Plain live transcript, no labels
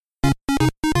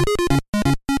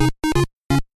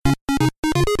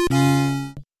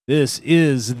This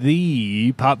is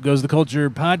the Pop Goes the Culture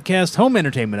podcast home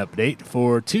entertainment update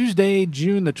for Tuesday,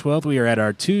 June the 12th. We are at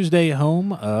our Tuesday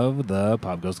home of the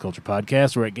Pop Goes the Culture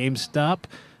podcast. We're at GameStop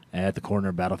at the corner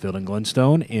of Battlefield and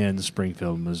Glenstone in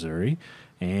Springfield, Missouri.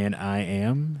 And I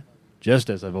am, just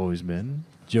as I've always been,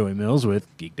 Joey Mills with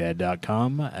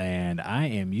GeekDad.com, and I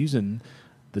am using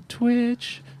the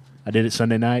Twitch. I did it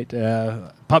Sunday night.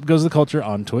 Pop Goes the Culture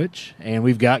on Twitch, and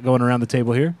we've got going around the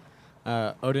table here.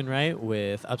 Odin Wright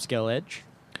with Upscale Edge.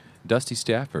 Dusty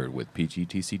Stafford with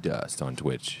PGTC Dust on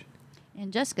Twitch.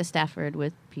 And Jessica Stafford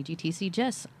with PGTC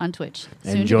Jess on Twitch.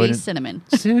 And Soon to be Cinnamon.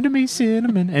 Soon to be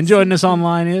Cinnamon. And joining us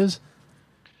online is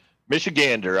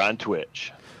Michigander on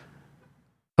Twitch.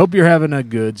 Hope you're having a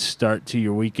good start to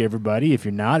your week, everybody. If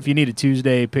you're not, if you need a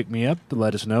Tuesday pick-me-up,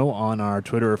 let us know on our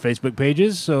Twitter or Facebook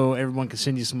pages so everyone can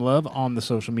send you some love on the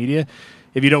social media.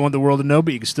 If you don't want the world to know,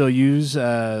 but you can still use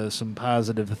some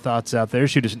positive thoughts out there,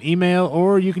 shoot us an email,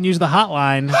 or you can use the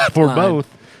hotline for both.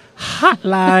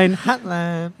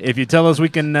 Hotline. If you tell us we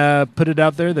can put it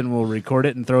out there, then we'll record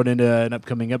it and throw it into an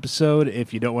upcoming episode.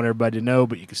 If you don't want everybody to know,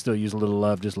 but you can still use a little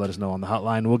love, just let us know on the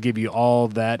hotline. We'll give you all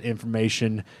that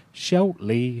information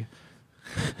shortly.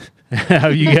 How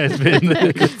have you guys been?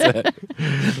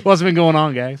 What's been going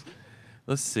on, guys?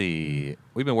 Let's see.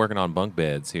 We've been working on bunk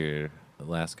beds here the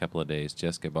last couple of days.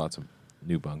 Jessica bought some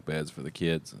new bunk beds for the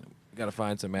kids. We got to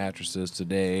find some mattresses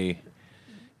today.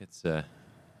 It's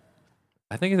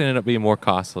I think it ended up being more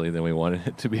costly than we wanted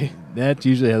it to be. That's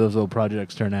usually how those little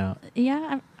projects turn out.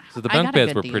 Yeah. So the I bunk got a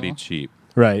beds good were pretty deal. cheap.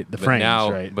 Right, the But frames,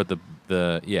 now, right. But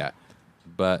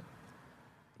but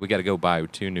we got to go buy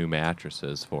 2 new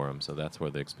mattresses for them, so that's where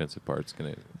the expensive part's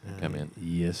going to come in.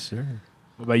 Yes, sir.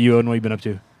 What about you, Owen? What have you been up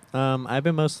to? I've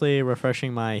been mostly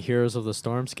refreshing my Heroes of the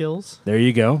Storm skills. There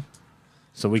you go.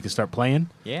 So we can start playing.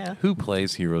 Yeah. Who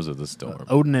plays Heroes of the Storm?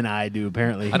 Odin and I do,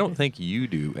 apparently. I don't think you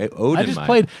do. Odin I just might.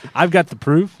 played. I've got the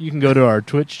proof. You can go to our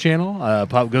Twitch channel,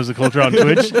 Pop Goes the Culture on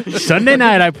Twitch. Sunday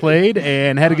night I played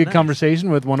and had a good conversation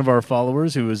with one of our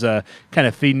followers who was kind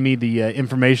of feeding me the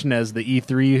information as the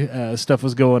E3 stuff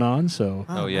was going on. So,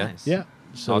 Oh, yeah? Nice. yeah.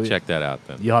 So I'll check that out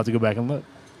then. You'll have to go back and look.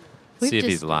 See if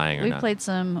he's lying or We not. played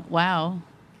some WoW.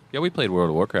 Yeah, we played World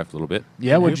of Warcraft a little bit.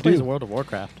 Yeah, Who what'd you plays do? World of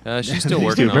Warcraft? She's still These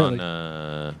working two, really.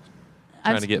 on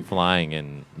trying to get flying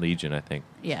in Legion, I think.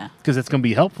 Yeah. Because it's going to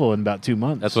be helpful in about 2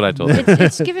 months. That's what I told her.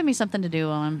 It's giving me something to do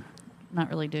while I'm not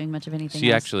really doing much of anything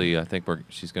She else. actually, I think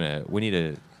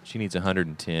she needs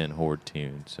 110 Horde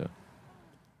tunes, so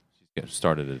she's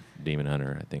started a Demon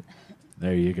Hunter, I think.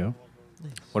 There you go.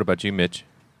 What about you, Mitch?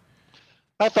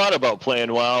 I thought about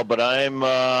playing WoW, but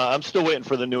I'm still waiting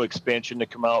for the new expansion to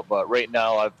come out. But right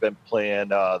now, I've been playing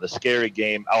the scary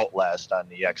game Outlast on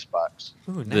the Xbox.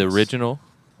 Ooh, The nice. original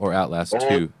or Outlast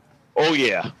 2? Oh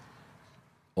yeah,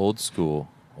 Old school.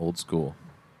 So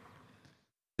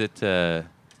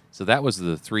that was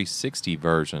the 360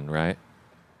 version, right?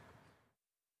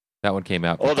 That one came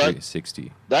out for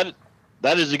 360.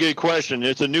 that is a good question.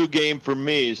 It's a new game for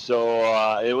me,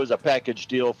 so it was a package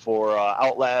deal for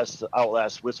Outlast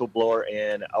Whistleblower,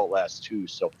 and Outlast 2.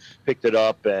 So picked it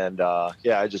up, and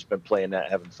I just been playing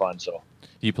that, having fun. So.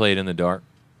 You played in the dark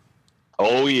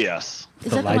Oh yes.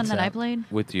 Is The that the one lights that I out. played?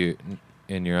 with you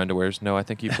in your underwears? No, I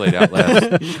think you played Outlast.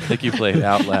 I think you played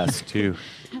Outlast 2.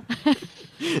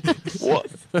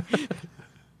 What?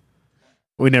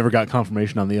 We never got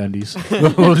confirmation on the undies.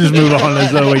 We'll just move on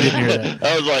as though we didn't hear that.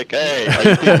 I was like, hey, are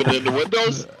you peeping in the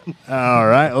windows? All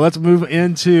right. Well, let's move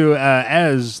into,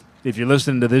 as if you're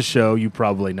listening to this show, you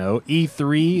probably know,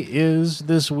 E3 is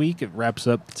this week. It wraps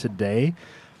up today.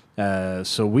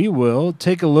 So we will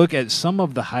take a look at some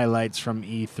of the highlights from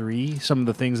E3, some of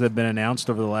the things that have been announced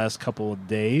over the last couple of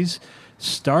days,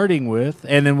 starting with,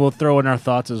 and then we'll throw in our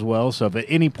thoughts as well. So if at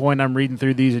any point I'm reading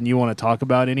through these and you want to talk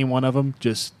about any one of them,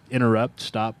 just interrupt,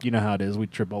 stop. You know how it is. We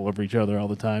trip all over each other all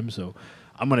the time. So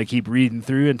I'm going to keep reading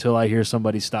through until I hear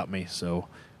somebody stop me. So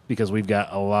because we've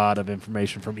got a lot of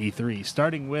information from E3,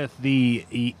 starting with the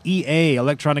EA,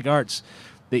 Electronic Arts,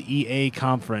 the EA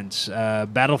conference,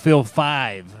 Battlefield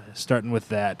 5, starting with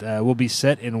that, will be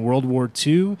set in World War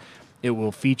II. It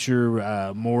will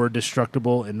feature more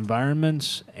destructible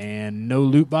environments and no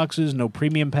loot boxes, no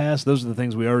premium pass. Those are the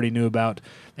things we already knew about.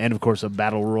 And, of course, a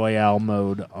Battle Royale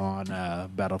mode on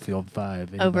Battlefield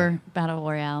 5. Over Battle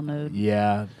Royale mode.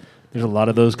 Yeah. There's a lot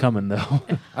of those coming, though.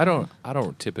 I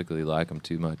don't typically like them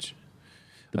too much.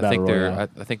 The I think Battle Royale.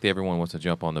 I think everyone wants to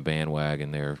jump on the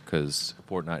bandwagon there because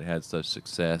Fortnite had such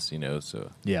success,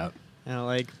 So Yeah.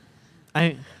 Like,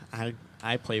 I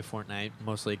play Fortnite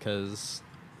mostly because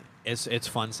it's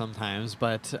fun sometimes,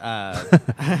 but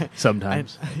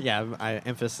Sometimes. I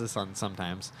emphasis on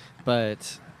sometimes,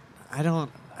 but I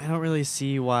don't I don't really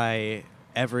see why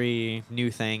every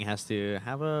new thing has to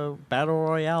have a battle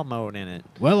royale mode in it.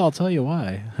 Well, I'll tell you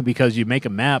why. Because you make a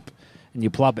map and you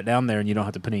plop it down there, and you don't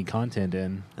have to put any content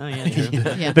in. Oh yeah, true.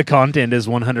 Yeah. The content is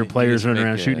 100 You players just running make,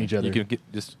 around shooting each other. You can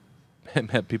just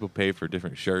have people pay for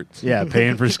different shirts. Yeah,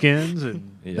 paying for skins,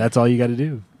 and Yeah. that's all you got to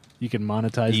do. You can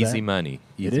monetize Easy that. money.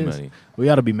 It Easy is. money. We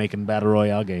ought to be making battle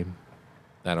royale game.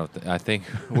 I think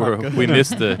we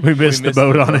missed the We missed the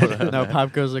boat on it. No,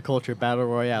 Pop Goes the Culture Battle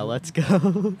Royale. Let's go.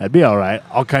 That'd be all right.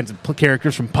 All kinds of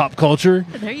characters from pop culture.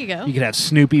 There you go. You could have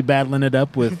Snoopy battling it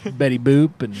up with Betty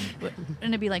Boop, and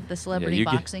And it'd be like the celebrity you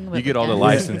boxing. Get, with you get the all the guns.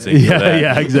 licensing. for yeah, that.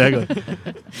 yeah, exactly.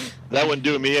 That wouldn't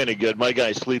do me any good. My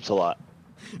guy sleeps a lot.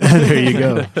 There you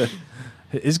go.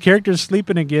 His character's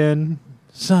sleeping again.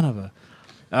 Son of a.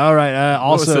 All right.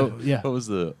 Also, What was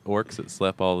the orcs that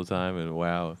slept all the time? And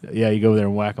wow. yeah, you go there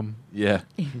and whack them. Yeah.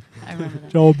 I remember that.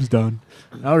 Job's done.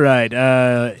 All right.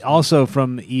 Also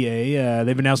from EA,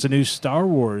 they've announced a new Star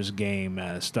Wars game.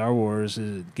 Star Wars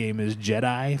game is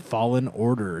Jedi Fallen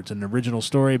Order. It's an original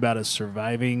story about a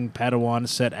surviving Padawan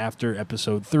set after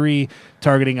Episode 3,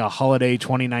 targeting a holiday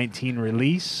 2019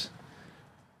 release.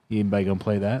 Anybody gonna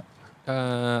play that?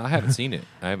 I haven't seen it.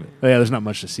 I haven't. Oh, yeah, there's not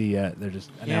much to see yet. They're just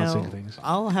announcing things.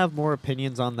 I'll have more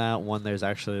opinions on that when there's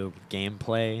actually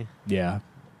gameplay. Yeah.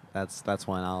 That's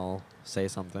when I'll say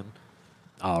something.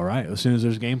 All right. As soon as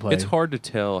there's gameplay. It's hard to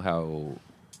tell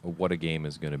what a game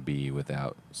is going to be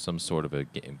without some sort of a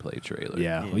gameplay trailer.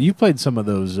 Yeah. Yeah. Well, you played some of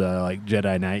those like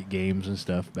Jedi Knight games and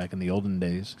stuff back in the olden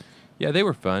days. Yeah, they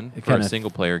were fun It for a kinda-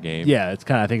 single player game. Yeah, it's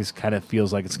kind of. I think it's kind of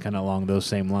feels like it's kind of along those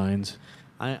same lines.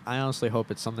 I honestly hope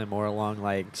it's something more along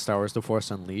like Star Wars: The Force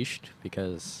Unleashed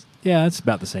because Yeah, it's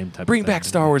about the same type. Bring of thing. back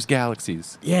Star Wars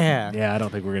Galaxies. yeah, Yeah, I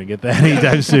don't think we're gonna get that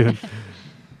anytime soon.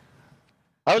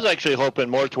 I was actually hoping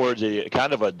more towards a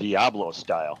kind of a Diablo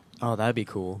style. oh that'd be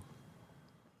cool.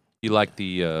 You like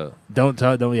the Don't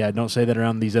say that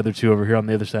around these other two over here on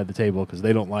the other side of the table because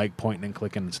they don't like pointing and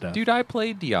clicking and stuff. dude? I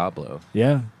played Diablo.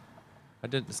 Yeah. I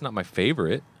did. It's not my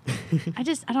favorite. I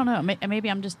don't know. Maybe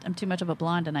I'm too much of a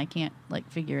blonde and I can't like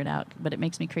figure it out. But it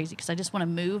makes me crazy because I just want to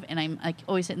move and I'm like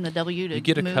always hitting the W to You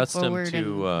get move accustomed forward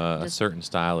to and a just- certain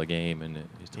style of game, and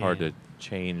it's hard Yeah. to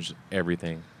change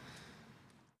everything.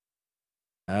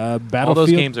 Battlefield. All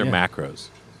those games are yeah. macros.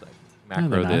 It's like No, they're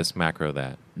macro not. this, macro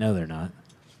that. No, they're not.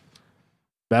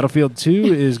 Battlefield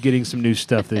 2 is getting some new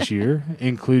stuff this year,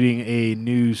 including a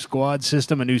new squad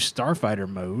system, a new Starfighter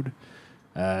mode,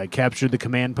 captured the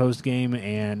command post game,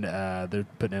 and they're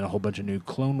putting in a whole bunch of new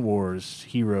Clone Wars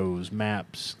heroes,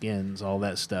 maps, skins, all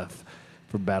that stuff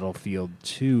for Battlefield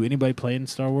 2. Anybody playing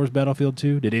Star Wars Battlefield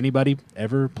 2? Did anybody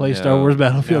ever play Star No. Wars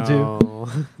Battlefield 2? No.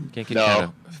 Can't get No. kind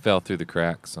of fell through the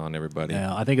cracks on everybody.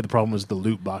 Yeah, I think the problem was the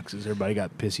loot boxes. Everybody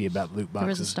got pissy about loot There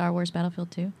was a boxes. Star Wars Battlefield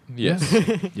 2. Yes.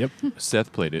 Yep.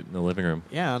 Seth played it in the living room.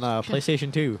 Yeah, on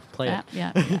PlayStation 2. Play it.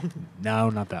 Yeah. No,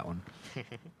 not that one.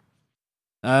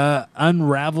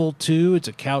 Unravel 2, it's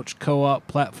a couch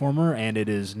co-op platformer, and it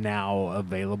is now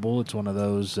available. It's one of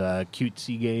those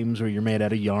cutesy games where you're made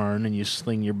out of yarn and you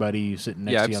sling your buddy sitting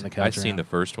next Yeah, to you on the couch. I've seen the around.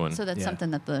 first one. So that's Yeah.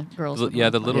 something that the girls. would Yeah,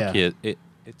 want the to little Yeah. kid.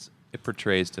 It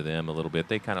portrays to them a little bit.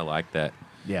 They kind of like that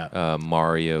Yeah,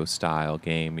 Mario style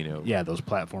game. yeah, those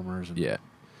platformers. And,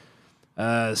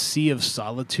 Yeah. Sea of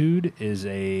Solitude is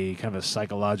a kind of a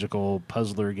psychological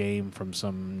puzzler game from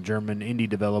some German indie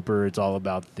developer. It's all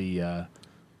about the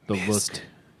look. Mist.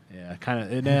 Yeah,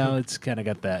 kind of. Now it's kind of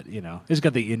got that. It's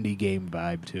got the indie game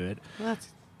vibe to it. Well,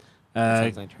 that Uh,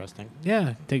 sounds interesting.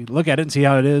 yeah, take a look at it and see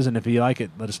how it is, and if you like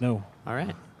it, let us know. All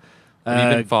right. Have you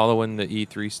Uh, been following the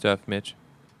E3 stuff, Mitch?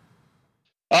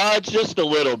 Just a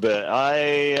little bit.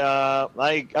 I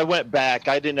went back.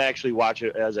 I didn't actually watch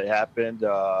it as it happened,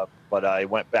 but I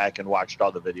went back and watched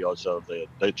all the videos of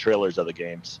the trailers of the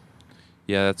games.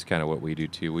 Yeah, that's kind of what we do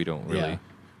too. We don't really, Yeah.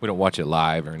 we don't watch it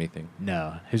live or anything.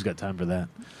 No, who's got time for that?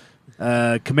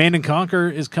 Command and Conquer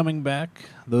is coming back.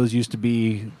 Those used to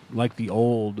be like the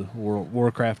old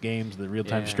Warcraft games, the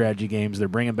real-time Yeah. strategy games. They're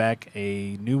bringing back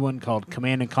a new one called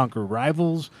Command and Conquer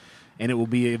Rivals, and it will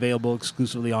be available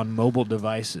exclusively on mobile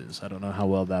devices. I don't know how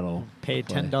well that'll Paid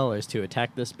play. $10 to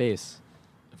attack this base.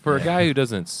 For Yeah. a guy who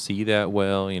doesn't see that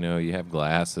well, you have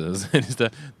glasses and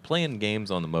stuff. Playing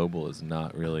games on the mobile is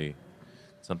not really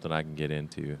something I can get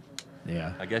into.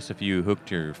 Yeah, I guess if you hooked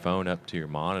your phone up to your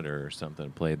monitor or something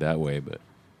and played that way, but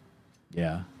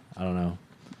yeah. I don't know.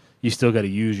 You still got to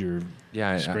use your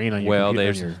yeah, screen on your well, computer,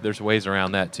 there's on your- there's ways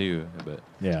around that too. But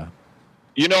yeah.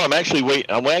 I'm actually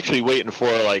waiting for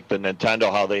like the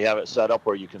Nintendo, how they have it set up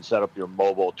where you can set up your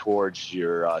mobile towards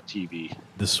your TV.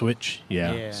 The Switch,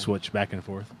 yeah, Yeah. switch back and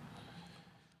forth.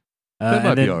 That might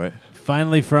and be then all right.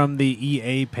 Finally, from the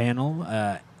EA panel,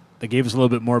 they gave us a little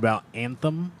bit more about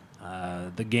Anthem.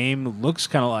 The game looks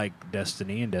kind of like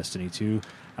Destiny and Destiny 2,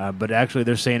 but actually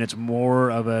they're saying it's more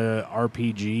of a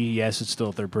RPG. Yes, it's still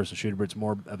a third-person shooter, but it's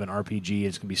more of an RPG.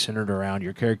 It's going to be centered around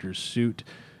your character's suit.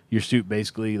 Your suit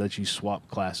basically lets you swap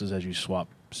classes as you swap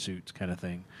suits, kind of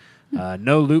thing.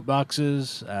 No loot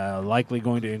boxes, likely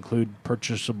going to include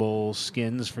purchasable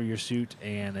skins for your suit,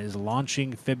 and is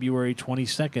launching February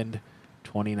 22nd,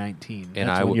 2019. And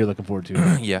That's I what will- you're looking forward to.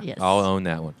 Right? Yeah, Yes. I'll own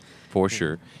that one for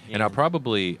sure. And Yeah. I'll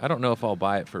probably, I don't know if I'll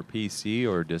buy it for PC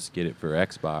or just get it for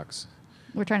Xbox.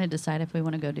 We're trying to decide if we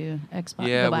want to go do Xbox.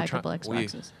 Yeah, go buy we're a couple we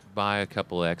Xboxes. buy a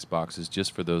couple of Xboxes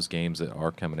just for those games that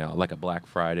are coming out, like a Black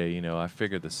Friday. I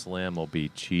figure the Slim will be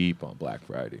cheap on Black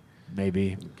Friday.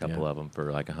 Maybe. A couple of them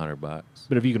for like $100.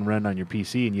 But if you can run on your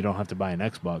PC and you don't have to buy an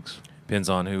Xbox, Depends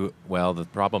on who. Well, the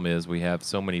problem is we have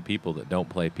so many people that don't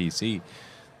play PC.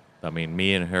 I mean,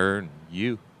 me and her and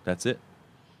you. That's it.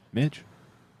 Mitch.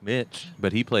 Mitch,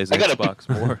 but he plays I gotta- Xbox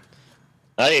more.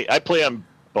 I play on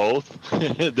both,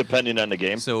 depending on the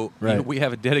game. So Right. we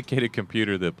have a dedicated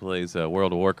computer that plays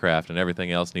World of Warcraft, and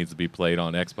everything else needs to be played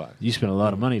on Xbox. You spent a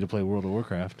lot of money to play World of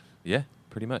Warcraft. Yeah,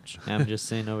 pretty much. I'm just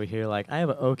sitting over here like I have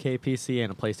an okay PC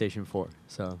and a PlayStation 4.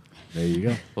 So There you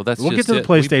go. Well, that's We'll get just to the it.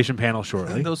 We- PlayStation panel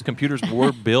shortly. Those computers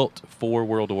were built for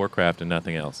World of Warcraft and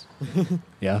nothing else.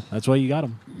 Yeah, that's why you got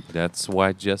them. That's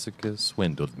why Jessica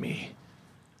swindled me.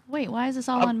 Wait, why is this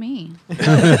all on me?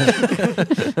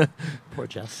 poor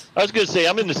Jess. I was going to say,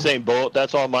 I'm in the same boat.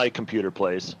 That's all my computer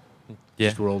plays. Yeah.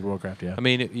 Just World of Warcraft, yeah. I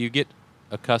mean, you get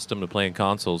accustomed to playing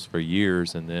consoles for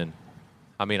years, and then,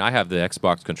 I mean, I have the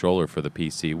Xbox controller for the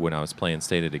PC when I was playing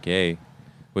State of Decay,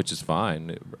 which is fine.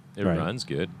 It Right. runs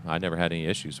good. I never had any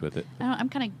issues with it. I'm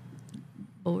kind of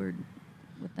bored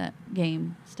with that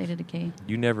game, State of Decay.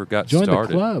 You never got Join started.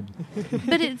 the club.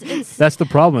 But it's That's the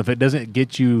problem. If it doesn't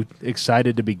get you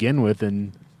excited to begin with,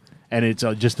 and it's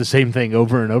just the same thing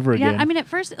over and over again, yeah. I mean, at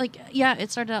first,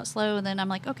 it started out slow, and then I'm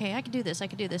like, okay, I can do this,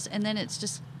 and then it's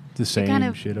just the same kind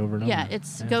of shit over and yeah. over.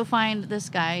 It's go find this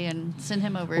guy and send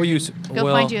him over. Well, you and s- go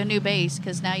well- find you a new base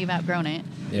because now you've outgrown it.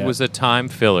 Yeah. It was a time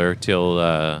filler till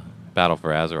Battle for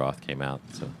Azeroth came out.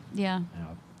 So Yeah,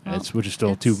 Yeah. Which is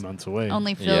still it's 2 months away.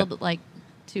 only Yeah. filled like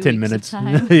 2 10 weeks minutes. at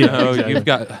a time. Yeah, oh, exactly. you've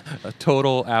got a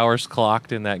total hours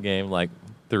clocked in that game, like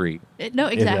 3. No,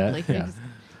 exactly. Yeah.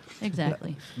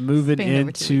 Exactly. Moving Spanned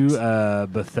over 2 into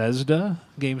weeks. Bethesda,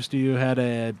 Game Studio had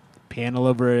a panel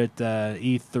over at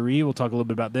E3. We'll talk a little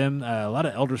bit about them. A lot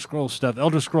of Elder Scrolls stuff.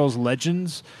 Elder Scrolls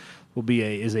Legends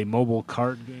is a mobile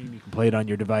card game. You can play it on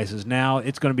your devices now.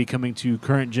 It's going to be coming to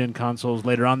current gen consoles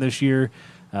later on this year.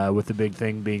 With the big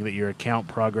thing being that your account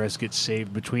progress gets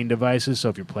saved between devices. So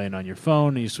if you're playing on your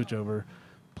phone and you switch over,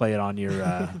 play it on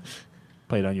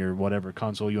your whatever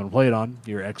console you want to play it on,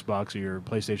 your Xbox or your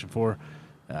PlayStation 4.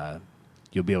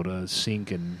 You'll be able to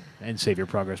sync and save your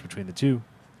progress between the two.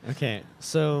 Okay,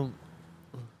 so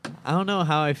I don't know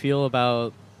how I feel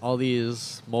about all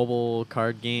these mobile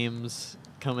card games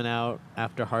coming out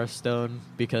after Hearthstone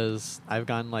because I've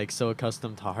gotten like so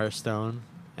accustomed to Hearthstone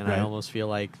and Right. I almost feel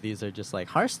like these are just like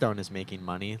Hearthstone is making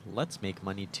money, let's make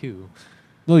money too.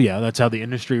 Well, yeah, that's how the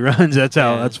industry runs. That's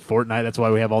Yeah. Fortnite. That's why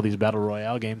we have all these battle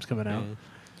royale games coming out. Yeah.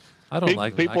 I don't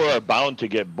like People I- are bound to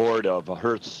get bored of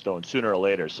Hearthstone sooner or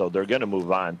later, so they're going to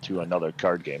move on to another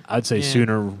card game. I'd say Yeah.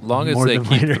 sooner. long as more they than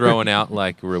keep later. throwing out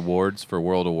like rewards for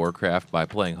World of Warcraft by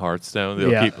playing Hearthstone,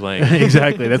 they'll Yeah. keep playing.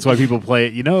 Exactly. That's why people play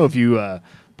it. If you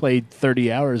played 30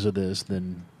 hours of this,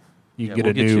 then you Yeah, get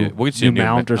we'll a get new, you, we'll get you new a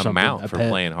mount or a something. mount a for pet.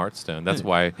 playing Hearthstone. That's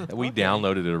why we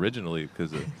downloaded it originally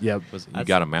because it Yep. was you That's-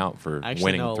 got a mount for I actually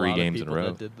winning know a 3 lot of games in a people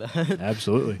row. that did that.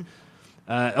 Absolutely.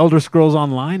 Elder Scrolls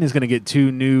Online is going to get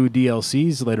 2 new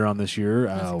DLCs later on this year.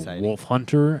 That's exciting. Wolf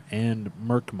Hunter and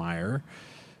Murkmire.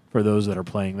 For those that are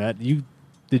playing that,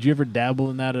 did you ever dabble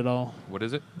in that at all? What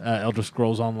is it? Elder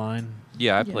Scrolls Online?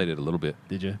 Yeah, I Yeah. played it a little bit.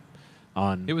 Did you?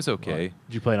 On It was okay.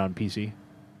 Did you play it on PC?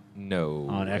 No,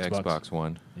 On Xbox? Xbox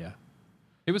One. Yeah.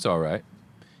 It was all right.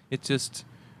 It's just,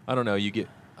 I don't know.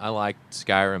 I like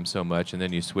Skyrim so much, and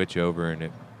then you switch over, and you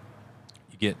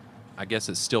get. I guess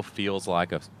it still feels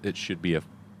like it should be a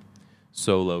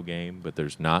solo game, but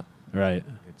there's not. Right.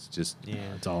 It's just, Yeah.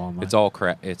 It's all online. it's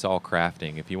all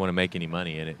crafting. If you want to make any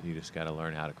money in it, you just got to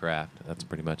learn how to craft. That's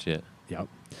pretty much it. Yep.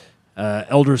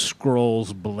 Elder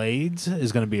Scrolls Blades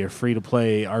is going to be a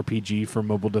free-to-play RPG for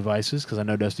mobile devices because I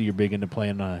know, Dusty, you're big into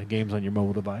playing games on your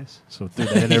mobile device. So threw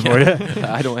that in there for you.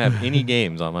 I don't have any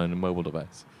games on my mobile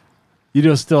device. You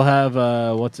do still have,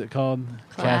 what's it called?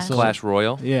 Clash. Clash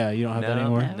Royale? Yeah, you don't have that No,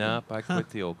 anymore? No. Nope, I quit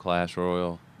the old Clash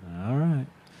Royale. All right.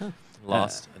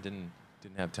 Lost. I didn't.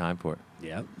 Didn't have time for it.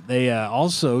 Yeah. They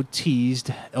also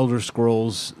teased Elder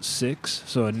Scrolls 6,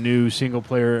 so a new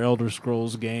single-player Elder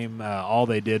Scrolls game. All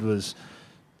they did was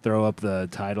throw up the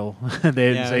title. They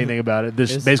didn't say anything about it.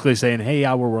 This basically saying, "Hey,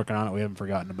 yeah, we're working on it. We haven't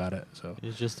forgotten about it." So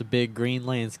It's just a big green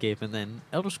landscape, and then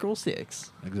Elder Scrolls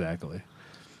 6. exactly.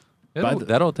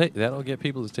 That'll get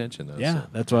people's attention though. Yeah, so.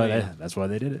 that's why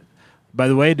they did it. By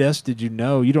the way, Des, did you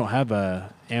know you don't have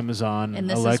a Amazon And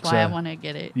this Alexa? is why I want to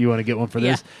get it. You want to get one for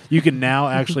Yeah. this? You can now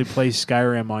actually play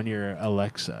Skyrim on your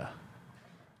Alexa.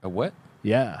 A what?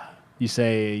 Yeah. You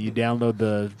download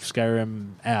the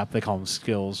Skyrim app, they call them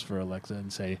skills for Alexa,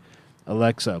 and say,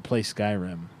 Alexa, play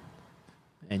Skyrim.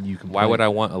 And you can Why play would it. I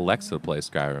want Alexa to play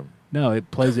Skyrim? No,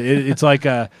 it plays it. It's like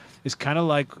it's kind of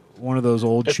like one of those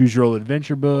old choose your own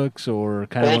adventure books, or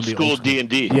kind of Old school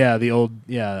D&D. Yeah, the old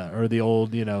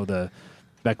the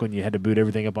back when you had to boot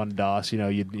everything up on DOS.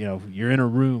 You're in a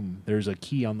room. There's a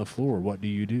key on the floor. What do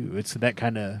you do? It's that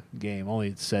kind of game. Only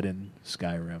it's set in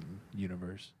Skyrim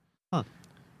universe.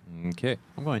 Okay.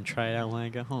 I'm going to try it out when I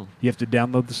get home. You have to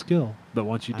download the skill, but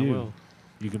once you I do, will.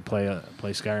 you can play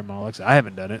Skyrim on Alexa. I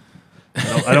haven't done it.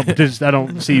 I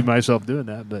don't see myself doing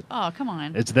that, but Oh, come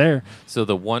on. it's there. So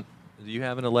do you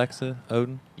have an Alexa,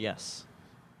 Odin? Yes.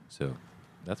 So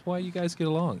that's why you guys get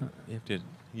along. You have to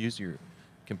use your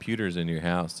computers in your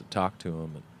house to talk to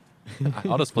them. And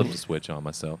I'll just flip the switch on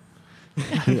myself.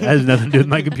 It has nothing to do with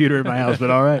my computer in my house, but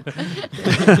all right.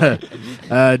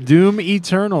 Doom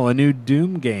Eternal, a new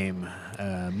Doom game.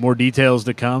 More details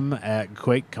to come at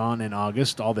QuakeCon in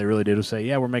August. All they really did was say,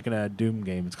 yeah, we're making a Doom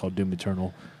game. It's called Doom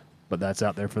Eternal. But that's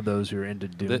out there for those who are into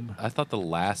Doom. I thought the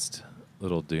last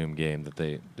little Doom game that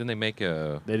they make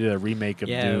a They did a remake of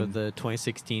Doom. the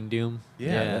 2016 Doom.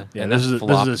 Yeah, and this is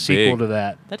flopped a sequel big. to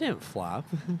that. That didn't flop.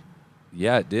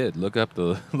 Yeah, it did. Look up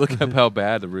how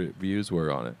bad the reviews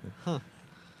were on it.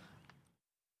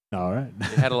 All right. It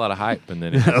had a lot of hype, and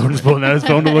then it Owen's pulling out his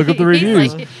phone to look up the He's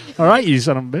reviews. like- All right, you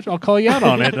son of a bitch. I'll call you out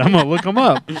on it. I'm going to look them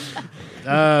up.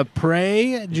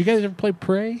 Prey. Did you guys ever play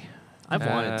Prey? I've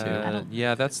wanted to. I don't-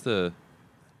 Yeah, that's the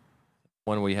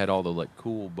one where you had all the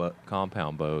cool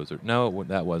compound bows. Or no,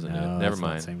 that wasn't No, it. Never that's not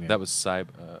the mind. same game. That was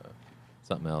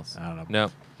something else. I don't know.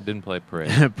 No, didn't play Prey.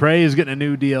 Prey is getting a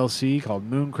new DLC called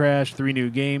Moon Crash, 3 new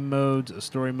game modes, a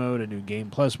story mode, a new game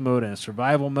plus mode, and a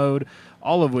survival mode,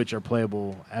 all of which are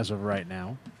playable as of right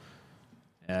now.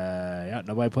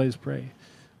 Nobody plays Prey.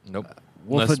 Nope.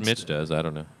 Unless Wolfenstein- Mitch does, I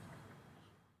don't know.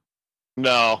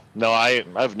 No,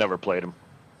 I've never played him.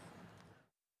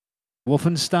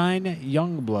 Wolfenstein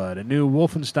Youngblood, a new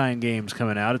Wolfenstein game's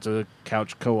coming out. It's a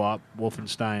couch co-op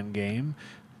Wolfenstein game,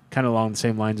 kind of along the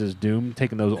same lines as Doom,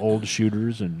 taking those old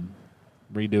shooters and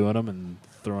redoing them and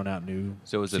throwing out new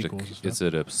So is sequels and stuff.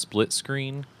 it a split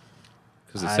screen?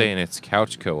 Because it's I- saying it's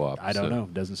couch co-op. I don't so know.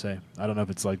 It doesn't say. I don't know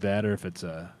if it's like that or if it's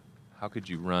How could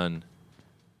you run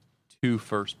 2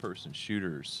 first-person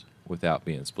shooters without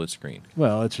being split screen?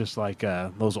 well, it's just like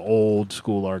those old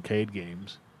school arcade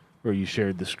games where you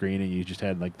shared the screen and you just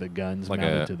had the guns Like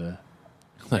mounted a- to the.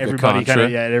 Like Everybody a Contra?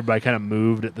 everybody kind of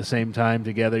moved at the same time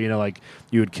together.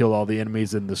 You would kill all the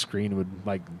enemies and the screen would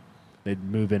they'd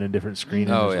move in a different screen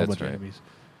and Oh, there's a whole that's bunch of right.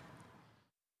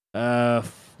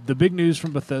 enemies. The big news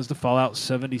from Bethesda, Fallout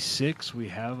 76, we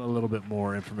have a little bit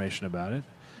more information about it.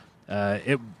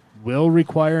 It will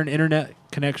require an internet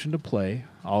connection to play,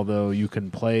 although you can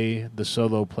play the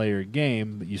solo player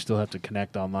game, but you still have to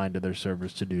connect online to their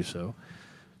servers to do so.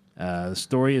 The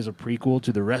story is a prequel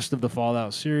to the rest of the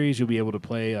Fallout series. You'll be able to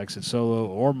play, like I said, solo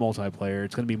or multiplayer.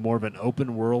 It's going to be more of an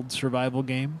open world survival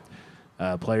game.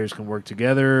 Players can work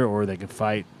together or they can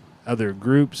fight other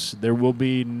groups. There will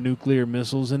be nuclear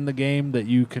missiles in the game that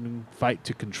you can fight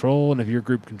to control, and if your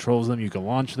group controls them, you can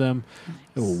launch them.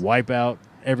 It will wipe out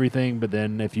everything, but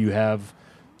then if you have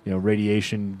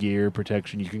radiation gear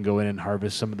protection, you can go in and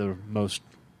harvest some of the most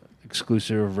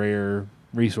exclusive, rare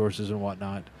resources and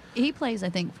whatnot. He plays, I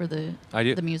think, for the I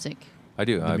do. the music. I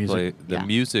do. The I music. play the Yeah.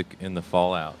 music in the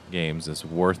Fallout games is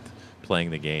worth playing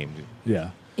the game. Yeah.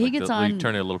 He Like gets you on.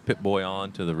 turn a little Pit Boy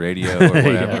on to the radio or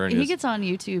whatever. and He just- gets on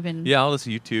YouTube and yeah, I'll just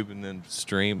YouTube and then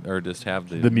stream or just have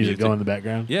the Music going in the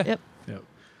background. Yeah. Yep.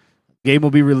 Game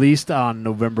will be released on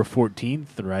November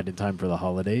 14th, right in time for the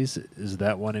holidays. Is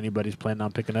that one anybody's planning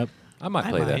on picking up? I might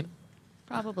play that.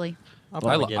 probably. I'll I,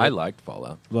 probably li- get I it. liked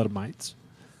Fallout. A lot of mites.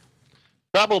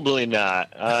 Probably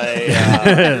not.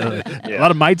 A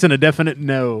lot of mites and a definite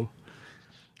no.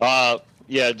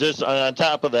 Yeah, just on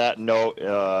top of that note,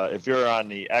 if you're on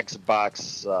the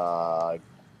Xbox,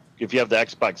 if you have the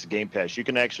Xbox Game Pass, you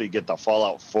can actually get the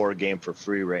Fallout 4 game for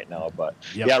free right now. But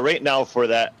Yep. yeah, right now for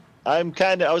that, I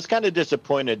was kind of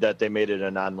disappointed that they made it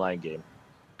an online game,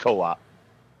 co-op.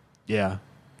 Yeah.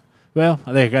 Well,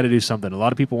 I think I got to do something. A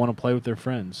lot of people want to play with their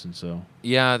friends, and so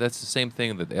Yeah, that's the same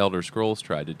thing that the Elder Scrolls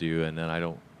tried to do, and then I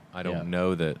don't Yeah.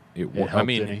 know that it. It I helped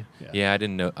mean, any? Yeah. yeah, I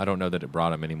didn't know. I don't know that it brought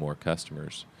them any more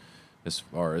customers. As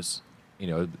far as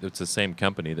it's the same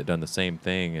company that done the same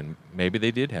thing, and maybe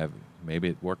they did have. Maybe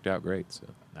it worked out great. So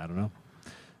I don't know.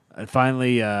 And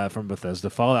finally, from Bethesda,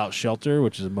 Fallout Shelter,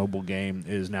 which is a mobile game,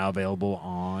 is now available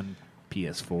on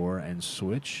PS4 and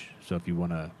Switch. So if you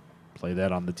want to play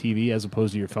that on the TV as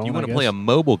opposed to your phone, you want I to play guess, a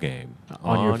mobile game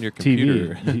on your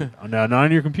computer. TV. No, not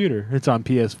on your computer. It's on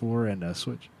PS4 and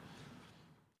Switch.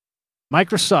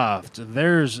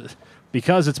 Microsoft,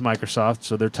 because it's Microsoft,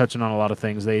 so they're touching on a lot of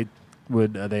things. They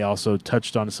also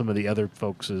touched on some of the other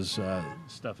folks'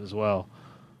 stuff as well.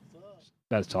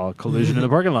 That's all collision in the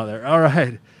parking lot there. All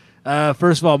right.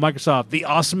 First of all, Microsoft, The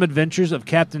Awesome Adventures of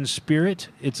Captain Spirit.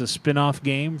 It's a spin-off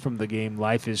game from the game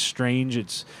Life is Strange.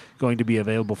 It's going to be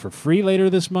available for free later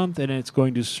this month, and it's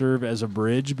going to serve as a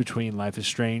bridge between Life is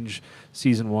Strange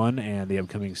Season 1 and the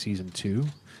upcoming Season 2.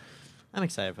 I'm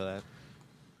excited for that.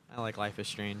 I like Life is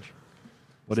Strange.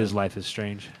 What is Life is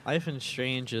Strange? Life is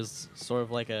Strange is sort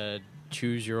of like a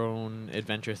choose-your-own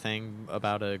adventure thing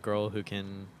about a girl who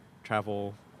can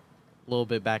travel a little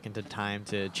bit back into time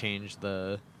to change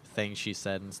the things she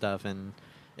said and stuff, and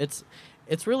it's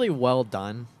really well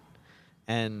done,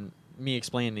 and me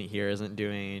explaining it here isn't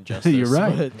doing any justice. You're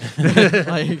right.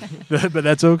 But, But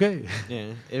that's okay.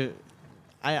 yeah,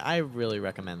 I really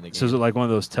recommend the game. So is it like one of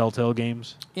those Telltale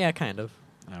games? Yeah, kind of.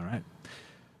 All right.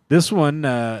 This one,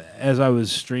 as I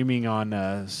was streaming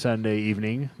on Sunday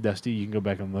evening, Dusty, you can go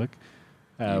back and look.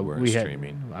 You were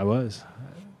streaming. I was.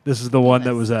 This is the one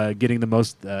that was getting the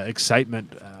most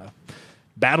excitement.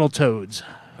 Battletoads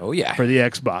Oh yeah. for the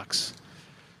Xbox.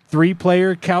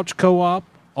 3-player couch co-op,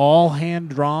 all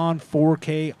hand-drawn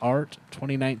 4K art,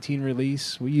 2019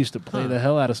 release. We used to play the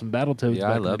hell out of some Battletoads Yeah,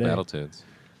 back I in the love day. Battletoads.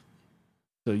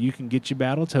 So you can get your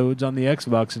Battletoads on the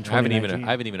Xbox in 2019.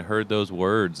 I haven't even heard those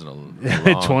words in a long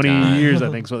 20 time. years, I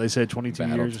think is what they said. 22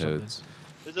 years or something. Battletoads.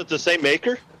 Is it the same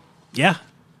maker? Yeah.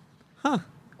 Huh.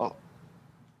 Oh,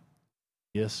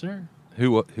 Yes, sir.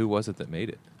 Who was it that made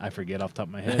it? I forget off the top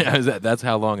of my head. That's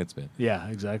how long it's been. Yeah,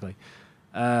 exactly.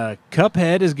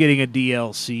 Cuphead is getting a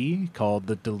DLC called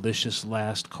The Delicious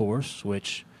Last Course,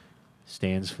 which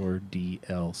stands for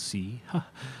DLC.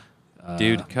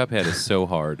 Dude, Cuphead is so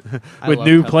hard. I With love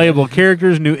new Cuphead. playable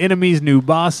characters, new enemies, new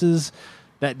bosses.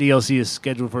 That DLC is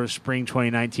scheduled for a spring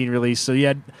 2019 release. So,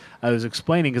 yeah, I was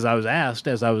explaining because I was asked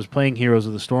as I was playing Heroes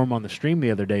of the Storm on the stream the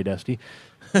other day, Dusty.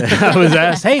 I was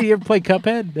asked, hey, do you ever play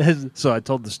Cuphead? So I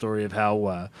told the story of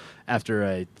how after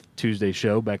a Tuesday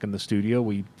show back in the studio,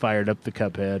 we fired up the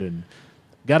Cuphead and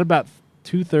got about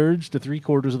 2/3 to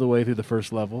 3/4 of the way through the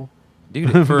first level.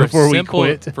 Dude, for Before we a simple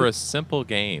quit. for a simple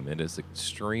game, it is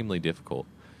extremely difficult.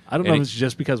 I don't And know if it- it's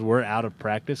just because we're out of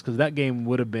practice, because that game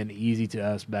would have been easy to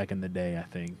us back in the day, I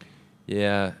think.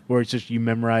 Yeah. Where it's just you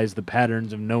memorize the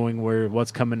patterns of knowing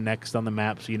what's coming next on the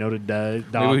map, so you know to dodge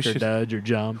we or should- dodge or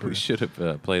jump. Or, We should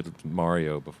have played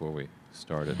Mario before we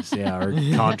started. yeah, or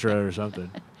Contra or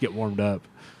something. Get warmed up.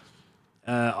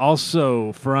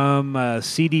 Also, from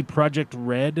CD Projekt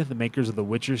Red, the makers of the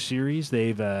Witcher series,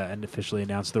 they've officially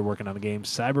announced they're working on the game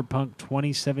Cyberpunk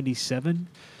 2077.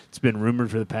 It's been rumored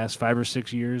for the past 5 or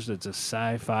 6 years. It's a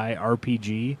sci-fi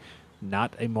RPG,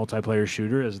 not a multiplayer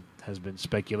shooter, as has been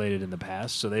speculated in the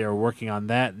past. So they are working on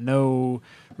that. No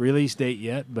release date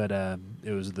yet, but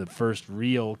it was the first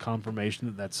real confirmation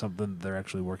that that's something that they're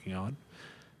actually working on.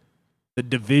 The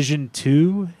Division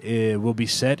 2 will be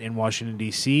set in Washington,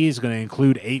 D.C. It's going to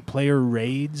include 8-player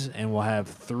raids and will have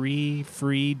 3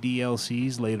 free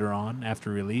DLCs later on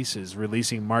after release. It's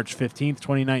releasing March 15th,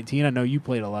 2019. I know you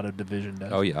played a lot of Division,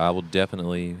 Dust. Oh yeah, I will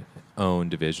definitely own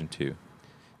Division 2.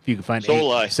 If you can find So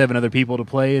will I. 7 other people to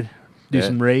play it, do Yeah.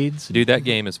 some raids. Dude, that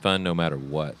game is fun no matter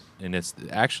what, and it's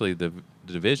actually the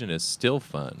Division is still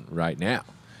fun right now.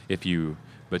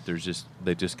 But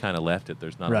they just kind of left it.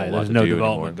 There's not a Right, whole lot there's to no do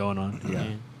development anymore. going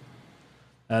on.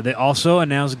 Yeah. They also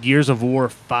announced Gears of War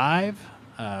 5,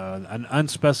 an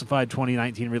unspecified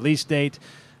 2019 release date.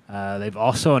 They've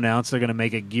also announced they're going to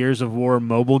make a Gears of War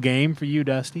mobile game for you,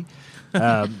 Dusty.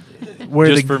 Where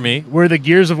Just for me? Where the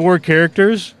Gears of War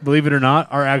characters, believe it or not,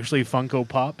 are actually Funko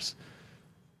Pops.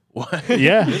 What?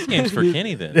 Yeah. This game's for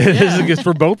Kenny then. It's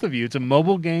for both of you. It's a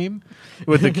mobile game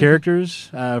with the characters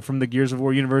from the Gears of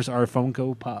War universe are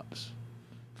Funko Pops.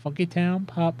 Funky Town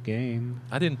Pop game.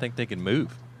 I didn't think they could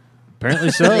move. Apparently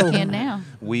They so. can now.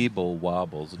 Weeble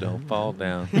wobbles, don't fall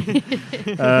down.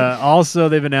 Also,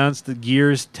 they've announced the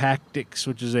Gears Tactics,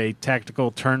 which is a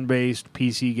tactical turn-based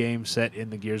PC game set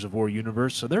in the Gears of War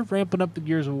universe. So they're ramping up the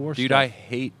Gears of War Dude, stuff. I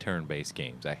hate turn-based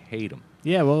games. I hate them.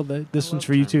 Yeah, well, this one's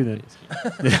for you too then.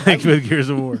 With Gears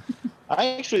of War. I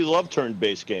actually love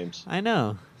turn-based games. I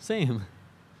know. Same.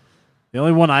 The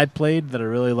only one I played that I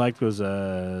really liked was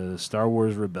Star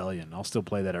Wars Rebellion. I'll still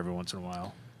play that every once in a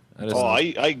while.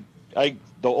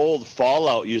 The old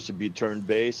Fallout used to be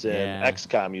turn-based, and Yeah.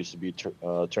 XCOM used to be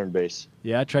turn-based.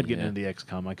 Yeah, I tried getting Yeah. into the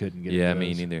XCOM. I couldn't get Yeah, into me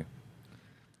those. neither.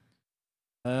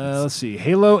 Let's see.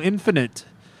 Halo Infinite.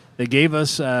 They gave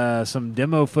us some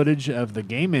demo footage of the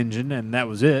game engine, and that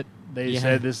was it. They Yeah.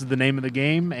 said this is the name of the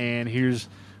game, and here's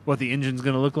what the engine's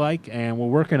going to look like, and we're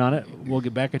working on it. We'll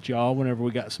get back at y'all whenever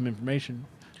we got some information.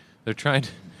 They're trying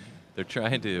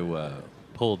to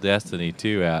pull Destiny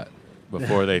 2 out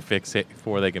before they fix it,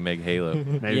 before they can make Halo.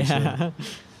 Maybe so. Yeah.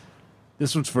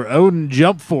 This one's for Odin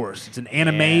Jump Force. It's an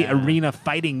anime Yeah. arena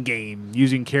fighting game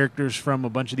using characters from a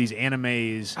bunch of these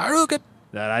animes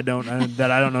that I don't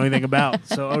know anything about.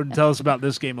 So Odin, tell us about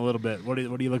this game a little bit. What are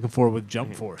you looking for with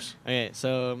Jump Force? Okay,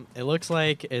 so it looks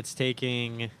like it's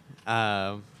taking.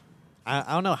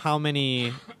 I don't know how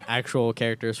many actual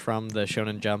characters from the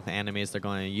Shonen Jump animes they're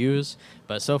going to use,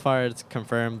 but so far it's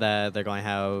confirmed that they're going to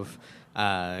have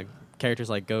characters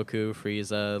like Goku,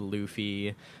 Frieza,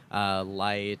 Luffy,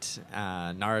 Light,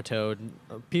 Naruto,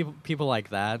 people like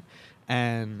that,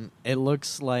 and it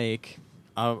looks like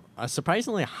a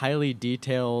surprisingly highly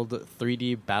detailed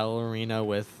 3D battle arena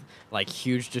with like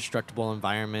huge destructible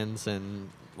environments and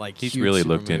like He's huge really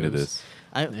super looked into moves. this.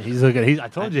 He's looking. I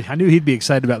told you. I knew he'd be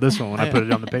excited about this one when I put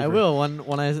it on the paper. I will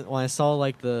when I saw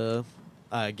like the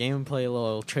gameplay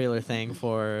little trailer thing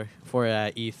for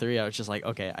E3. I was just like,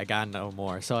 okay, I gotta know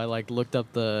more. So I like looked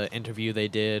up the interview they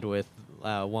did with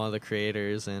one of the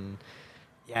creators, and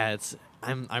yeah,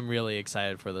 I'm really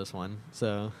excited for this one.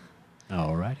 So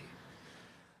Alrighty.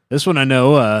 This one I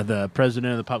know the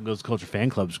president of the Pop Goes Culture Fan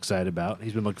Club is excited about.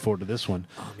 He's been looking forward to this one.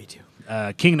 oh, me too.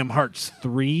 Kingdom Hearts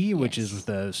 3, which is Yes. with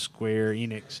the Square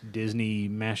Enix Disney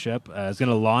mashup, is going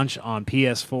to launch on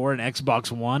PS4 and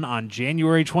Xbox One on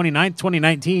January 29th,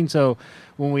 2019. So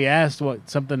when we asked what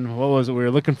was it? We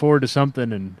were looking forward to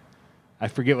something, and I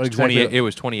forget what exactly. It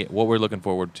was 28. What we're looking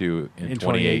forward to in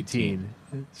 2018.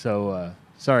 So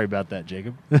sorry about that,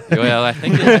 Jacob. Well, I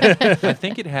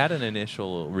think it had an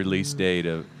initial release date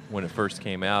of when it first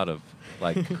came out of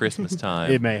like Christmas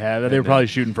time. It may have. They were And probably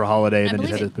shooting for holiday, I and then believe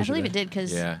just had it. to I push believe it back. did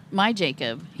because Yeah. my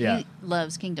Jacob, Yeah. he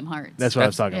loves Kingdom Hearts. That's what I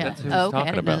was talking yeah. about. That's who Oh, he's okay. I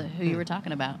talking didn't know about. who you were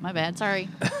talking about. My bad. Sorry.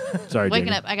 Sorry, Waking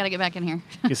Jacob. up. I gotta get back in here.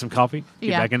 Get some coffee. Get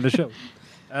Yeah. back into the show.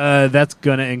 That's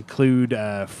going to include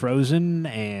Frozen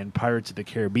and Pirates of the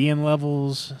Caribbean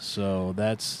levels. So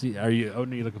Odin, are you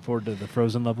looking forward to the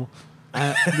Frozen level?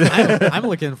 I'm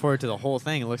looking forward to the whole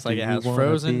thing. It looks like Do it you has wanna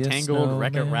Frozen, be a Tangled,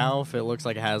 Wreck-It snowman? Ralph. It looks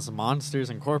like it has Monsters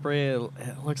Incorporated.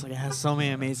 It looks like it has so many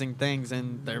amazing things,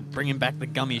 and they're bringing back the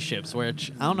gummy ships,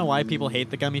 which I don't know why people hate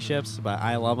the gummy ships, but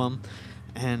I love them.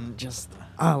 And just,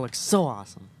 it looks so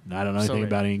awesome. I don't know So anything ready.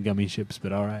 about any gummy ships,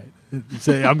 but all right.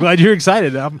 So I'm glad you're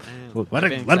excited. Well, let I've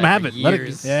been them have it. excited for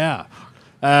years. Yeah.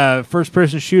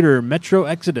 First-person shooter Metro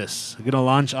Exodus going to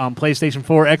launch on PlayStation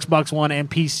 4, Xbox One, and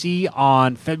PC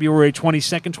on February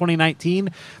 22nd, 2019.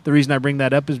 The reason I bring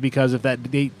that up is because if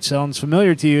that date sounds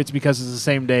familiar to you, it's because it's the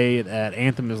same day that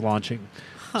Anthem is launching.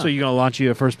 So you're going to launch you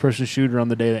a first-person shooter on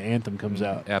the day that Anthem comes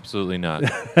out. Absolutely not.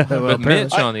 Well, But apparently-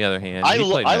 Mitch, on the other hand, I he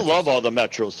played Metro. love all the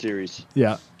Metro series.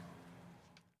 Yeah.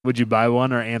 Would you buy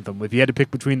one or Anthem? If you had to pick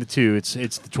between the two, it's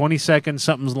the 22nd.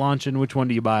 Something's launching. Which one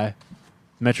do you buy?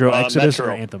 Metro Exodus or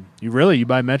Metro. Anthem? You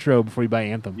buy Metro before you buy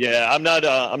Anthem? Yeah, I'm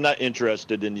not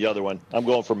interested in the other one. I'm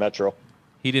going for Metro.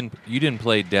 You didn't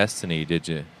play Destiny, did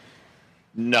you?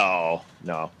 No.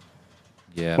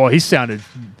 Yeah. Boy, he sounded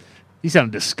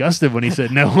disgusted when he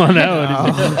said no on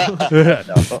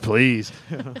that one. Please.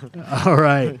 All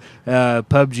right.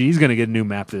 PUBG's going to get a new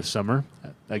map this summer.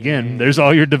 Again, there's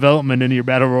all your development into your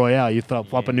battle royale. You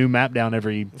flop a new map down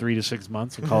every 3 to 6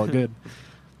 months and call it good.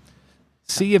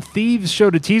 Sea of Thieves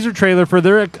showed a teaser trailer for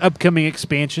their upcoming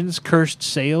expansions, Cursed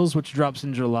Sails, which drops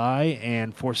in July,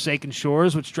 and Forsaken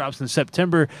Shores, which drops in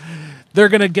September. They're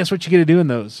going to guess what you get to do in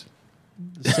those.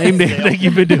 The same damn thing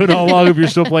you've been doing all along if you're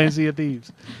still playing Sea of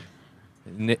Thieves.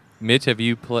 Mitch, have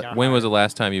you when was the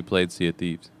last time you played Sea of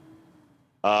Thieves?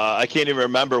 I can't even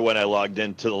remember when I logged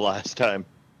into the last time.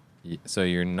 So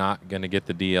you're not going to get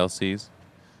the DLCs?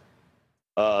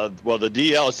 Well, the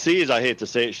DLCs, I hate to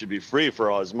say it, should be free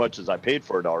for as much as I paid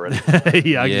for it already.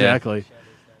 Yeah, exactly.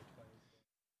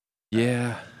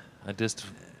 Yeah. I just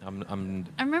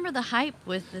I remember the hype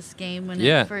with this game when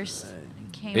Yeah. it first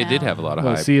came It out. did have a lot of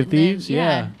Well, hype. Sea of And then, Thieves,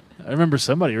 yeah. I remember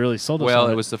somebody really sold us Well,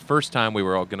 on it was the first time we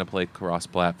were all going to play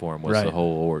cross-platform. Was Right. the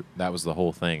whole that was the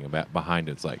whole thing about behind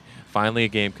it. It's like finally a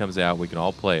game comes out, we can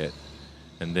all play it,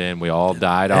 and then we all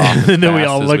died off. as and then we fast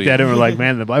all as looked at it and were like,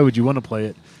 man, why would you want to play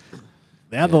it?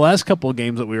 Yeah, the Yeah. last couple of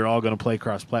games that we were all going to play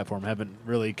cross-platform haven't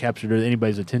really captured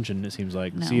anybody's attention, it seems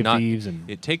like. No. Sea of Not- Thieves and...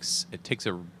 It takes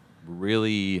a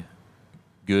really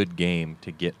good game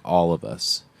to get all of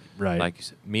us. Right. Like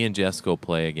me and Jessica will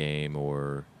play a game,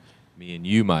 or me and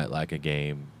you might like a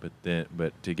game, but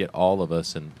to get all of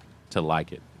us and to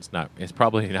like it, it's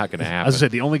probably not going to happen. As I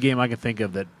said, the only game I can think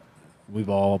of that we've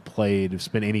all played,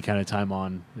 spent any kind of time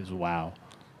on, is WoW.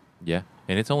 Yeah,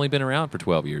 and it's only been around for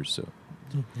 12 years, so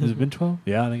Has it been 12?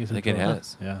 Yeah, I think it's I been think it 12.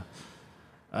 has. Yeah.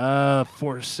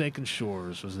 Forsaken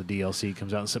Shores was the DLC.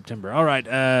 Comes out in September. All right.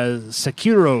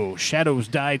 Sekiro Shadows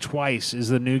Die Twice is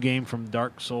the new game from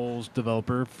Dark Souls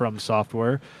developer From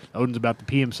Software. Odin's about to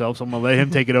pee himself, so I'm going to let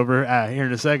him take it over here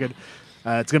in a second.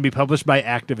 It's going to be published by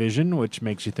Activision, which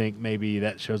makes you think maybe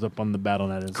that shows up on the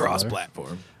Battle.net installer.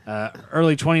 cross-platform.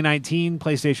 Early 2019,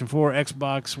 PlayStation 4,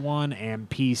 Xbox One, and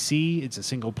PC. It's a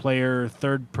single-player,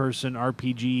 third-person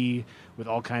RPG with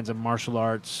all kinds of martial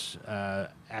arts,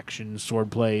 action,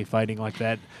 swordplay, fighting like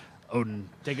that. Odin,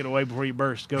 take it away before you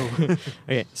burst. Go.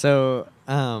 Okay, so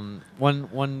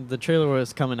when the trailer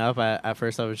was coming up, at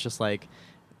first I was just like,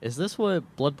 is this what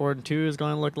Bloodborne 2 is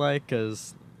going to look like?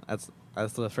 Because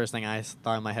that's the first thing I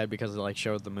thought in my head, because it like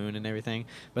showed the moon and everything.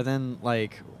 But then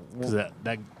like, 'Cause that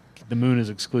the moon is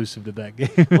exclusive to that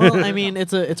game. well, I mean,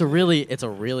 it's a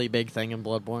really big thing in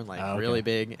Bloodborne, like Oh, okay. really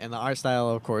big, and the art style,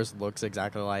 of course, looks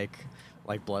exactly like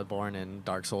Bloodborne and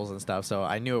Dark Souls and stuff. So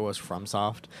I knew it was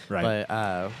FromSoft. Right.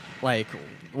 But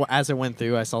as it went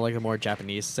through, I saw like the more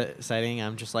Japanese setting.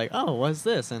 I'm just like, oh, what's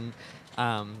this? And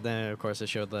then of course it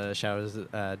showed the Shadows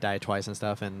Die Twice and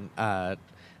stuff, and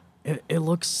it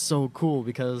looks so cool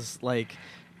because like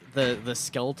the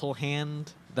skeletal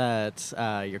hand that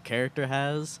your character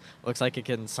has looks like it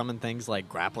can summon things like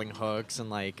grappling hooks and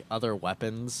like other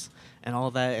weapons and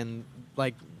all that, and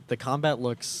like the combat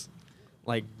looks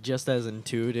like just as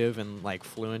intuitive and like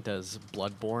fluent as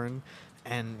Bloodborne,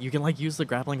 and you can like use the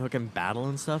grappling hook in battle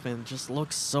and stuff, and it just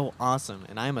looks so awesome.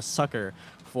 And I am a sucker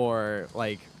for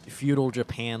like feudal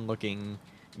Japan looking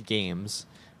games,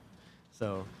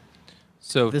 so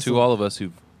this to will- all of us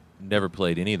who've never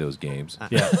played any of those games,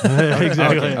 Yeah.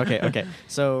 Exactly. Okay.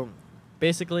 So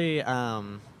basically,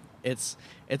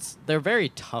 they're very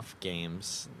tough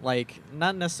games. Like,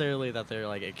 not necessarily that they're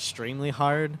like extremely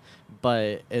hard,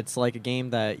 but it's like a game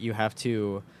that you have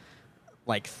to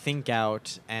like think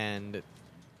out, and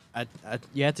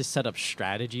you have to set up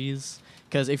strategies.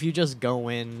 Because if you just go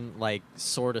in like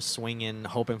sort of swinging,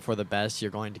 hoping for the best,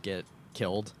 you're going to get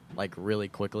killed like really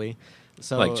quickly.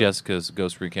 So like Jessica's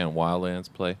Ghost Recon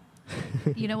Wildlands play,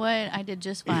 You know what? I did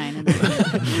just fine. in this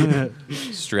one.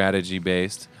 strategy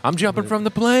based. I'm jumping from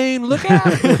the plane. Look out!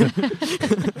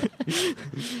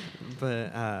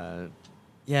 But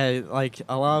yeah, like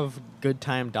a lot of good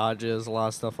time dodges, a lot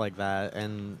of stuff like that,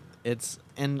 and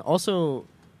also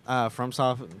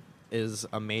FromSoft is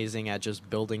amazing at just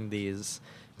building these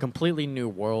completely new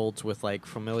worlds with like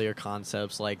familiar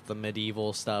concepts, like the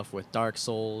medieval stuff with Dark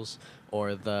Souls,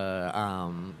 or the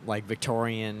like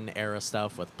Victorian era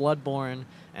stuff with Bloodborne,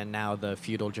 and now the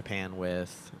feudal Japan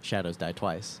with Shadows Die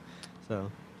Twice.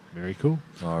 So Very cool.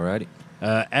 Alrighty.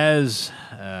 As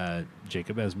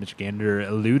Jacob, as Mitch Gander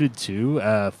alluded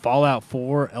to, Fallout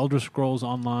 4, Elder Scrolls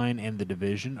Online, and The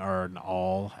Division are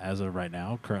all, as of right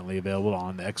now, currently available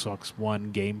on the Xbox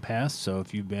One Game Pass. So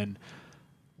if you've been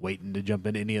waiting to jump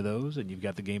into any of those and you've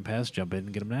got the Game Pass, jump in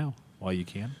and get them now while you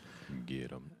can. Get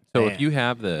them. So Man. if you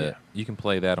have Yeah. you can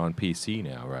play that on PC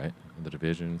now, right? The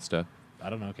Division and stuff. I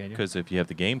don't know, can you? Because if you have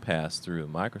the Game Pass through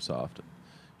Microsoft, you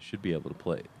should be able to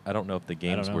play it. I don't know if the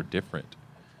games know. were different.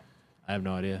 I have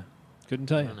no idea. Couldn't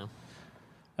tell I you. don't know.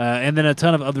 And then a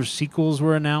ton of other sequels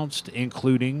were announced,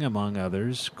 including, among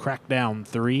others, Crackdown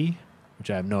 3, which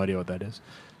I have no idea what that is,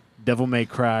 Devil May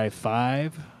Cry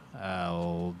 5,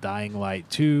 Dying Light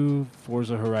 2,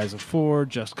 Forza Horizon 4,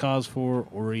 Just Cause 4,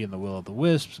 Ori and the Will of the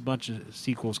Wisps, a bunch of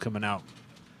sequels coming out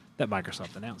that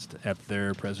Microsoft announced at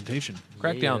their presentation.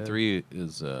 Crackdown Yeah. 3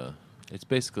 is it's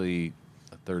basically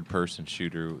a third-person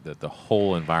shooter that the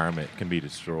whole environment can be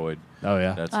destroyed. Oh,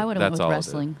 yeah. That's I would have went that's with all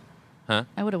wrestling. Huh?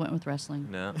 I would have went with wrestling.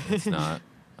 No, it's not.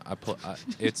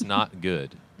 It's not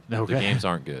good. Okay. The games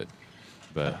aren't good,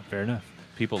 but Fair enough.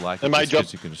 people like Am it I, just jump,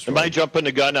 'cause you can destroy am I it. jumping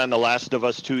the gun on The Last of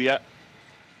Us 2 yet?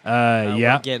 We're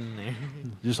Yeah. getting there.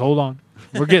 Just hold on.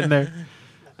 We're getting there.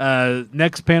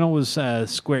 Next panel was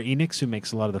Square Enix, who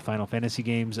makes a lot of the Final Fantasy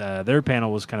games. Their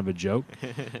panel was kind of a joke.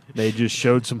 They just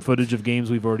showed some footage of games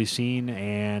we've already seen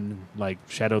and like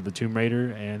Shadow of the Tomb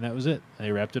Raider, and that was it.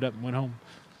 They wrapped it up and went home.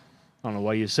 I don't know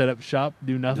why you set up shop,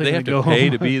 do nothing, Do they have and to go pay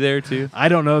home. to be there too? I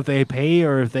don't know if they pay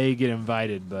or if they get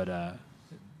invited, but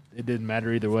it didn't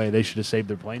matter either way. They should have saved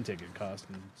their plane ticket cost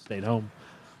and stayed home.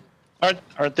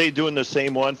 Aren't they doing the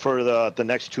same one for the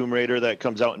next Tomb Raider that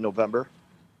comes out in November?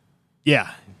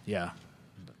 Yeah. Okay.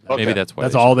 Maybe that's why.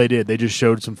 That's all they did. They just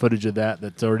showed some footage of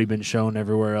that's already been shown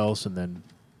everywhere else, and then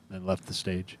left the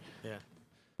stage. Yeah.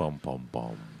 Bum bum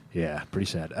bum. Yeah, pretty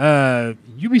sad.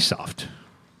 Ubisoft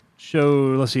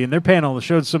let's see, in their panel, they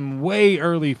showed some way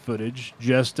early footage,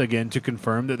 just again to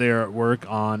confirm that they are at work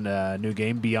on a new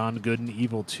game, Beyond Good and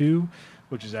Evil 2,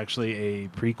 which is actually a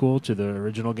prequel to the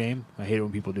original game. I hate it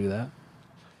when people do that.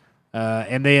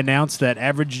 And they announced that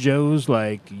average Joes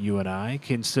like you and I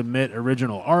can submit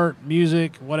original art,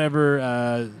 music,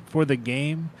 whatever, for the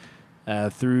game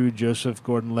through Joseph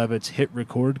Gordon-Levitt's Hit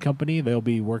Record company. They'll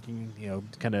be working,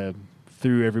 kind of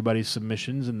through everybody's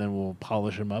submissions, and then we'll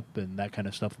polish them up, and that kind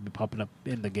of stuff will be popping up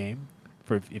in the game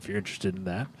for if you're interested in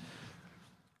that.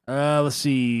 Let's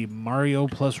see, Mario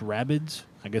plus Rabbids.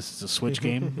 I guess it's a Switch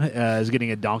game. Is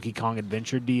getting a Donkey Kong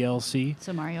Adventure DLC.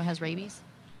 So Mario has rabies.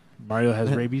 Mario has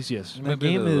rabies, yes. The Maybe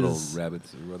game the little is-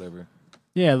 rabbits or whatever.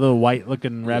 Yeah, little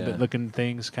white-looking, Yeah. rabbit-looking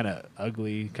things, kind of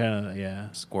ugly, kind of, yeah.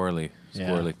 Squirrely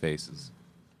Yeah. faces.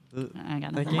 I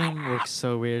got The nothing. game looks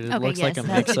so weird. It Okay, looks yes, like a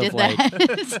that's mix who of did like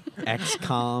that.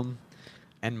 XCOM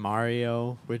and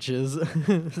Mario, which is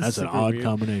That's an super odd weird.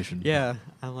 combination. Yeah,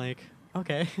 I'm like,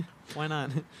 okay, why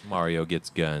not? Mario gets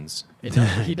guns. He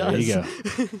does. There you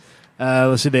go.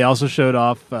 Let's see. They also showed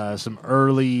off some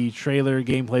early trailer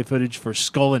gameplay footage for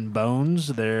Skull and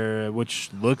Bones,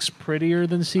 which looks prettier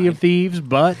than Sea of Thieves,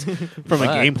 but from a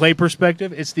But- gameplay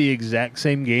perspective, it's the exact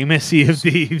same game as Sea of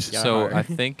Thieves. Yeah. So Yarr. I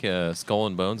think Skull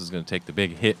and Bones is going to take the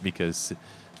big hit because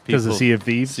Because of people- Sea of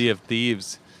Thieves. Sea of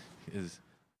Thieves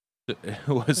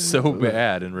was so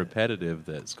bad and repetitive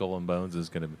that Skull and Bones is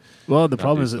going to. Well, the not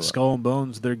problem do is that so well. Skull and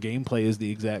Bones, their gameplay is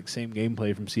the exact same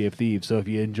gameplay from Sea of Thieves. So if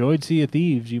you enjoyed Sea of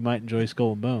Thieves, you might enjoy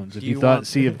Skull and Bones. If Do you you thought want-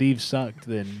 Sea of Thieves sucked,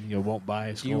 then you won't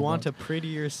buy Skull Do you and want Bones. a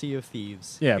prettier Sea of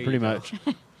Thieves? Yeah, Here pretty you go. much.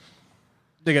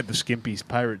 They got the Skimpy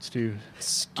pirates, too.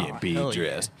 Skimpy hell yeah.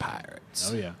 dressed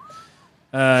pirates. Oh, yeah.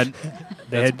 They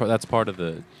That's, had that's part of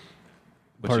the.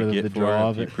 What part you of get the for draw it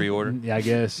of if you it. pre-order. Yeah, I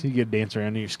guess you get to dance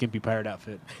around in your skimpy pirate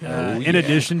outfit. Oh, In yeah.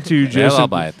 addition to Well, Joseph, I'll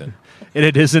buy it then. in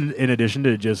addition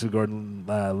to Joseph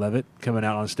Gordon-Levitt coming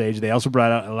out on stage, they also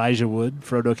brought out Elijah Wood.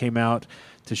 Frodo came out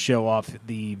to show off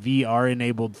the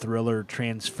VR-enabled thriller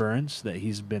Transference that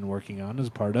he's been working on as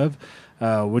part of,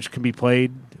 which can be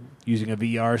played using a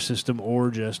VR system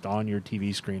or just on your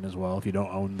TV screen as well if you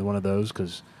don't own one of those,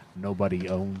 because nobody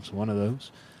owns one of those.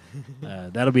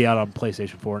 That'll be out on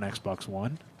PlayStation 4 and Xbox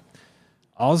One.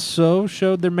 Also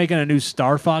showed they're making a new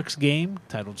Star Fox game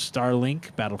titled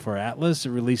Starlink Battle for Atlas. It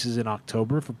releases in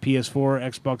October for PS4,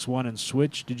 Xbox One, and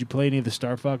Switch. Did you play any of the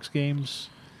Star Fox games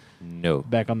No.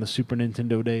 back on the Super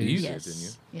Nintendo days? You did, yes. didn't you?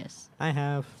 Yes. I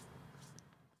have.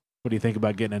 What do you think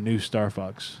about getting a new Star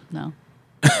Fox? No.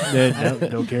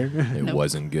 Don't care. It Nope.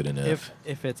 wasn't good enough.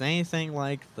 If it's anything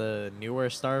like the newer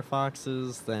Star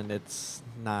Foxes, then it's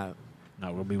not.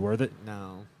 Not gonna be worth it.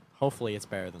 No. Hopefully, it's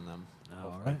better than them.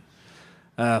 All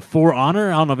right. For Honor,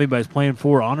 I don't know if anybody's playing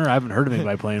For Honor. I haven't heard of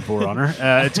anybody playing For Honor.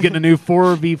 It's getting a new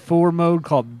 4v4 mode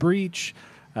called Breach.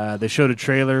 They showed a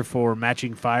trailer for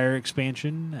Matching Fire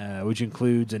expansion, which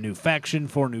includes a new faction,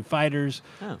 4 new fighters.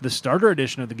 Oh. The starter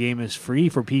edition of the game is free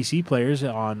for PC players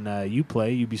on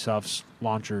Uplay, Ubisoft's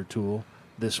launcher tool,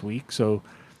 this week. So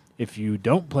if you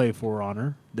don't play For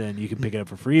Honor, then you can pick it up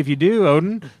for free. If you do,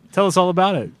 Odin, tell us all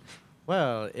about it.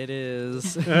 Well, it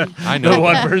is. I The know.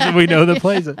 one person we know that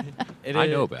plays it. I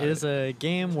know about It is a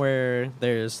game where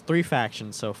there's 3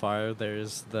 factions so far.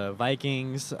 There's the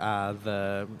Vikings,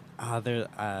 I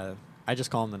just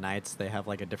call them the Knights. They have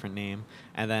like a different name,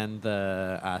 and then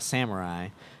the Samurai.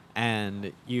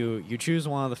 And you choose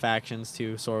one of the factions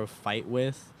to sort of fight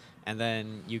with, and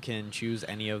then you can choose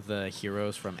any of the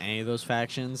heroes from any of those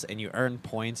factions, and you earn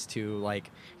points to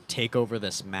like take over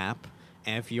this map.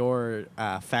 And if your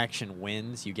faction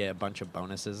wins, you get a bunch of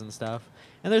bonuses and stuff.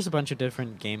 And there's a bunch of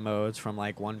different game modes from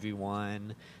like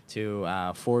 1v1 to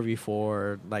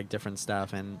 4v4, like different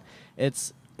stuff. And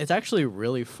it's actually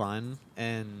really fun.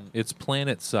 And It's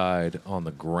planet side on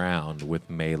the ground with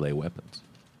melee weapons.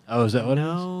 Oh, is that what it is?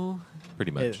 no,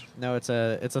 Pretty much. it's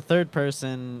a third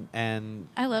person, and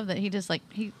I love that he just like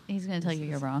he's gonna tell you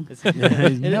you're wrong.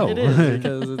 it No. is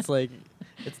because it's like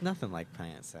It's nothing like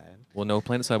PlanetSide. Well, no,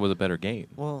 PlanetSide was a better game.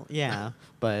 Well, yeah,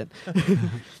 but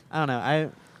I don't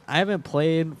know. I haven't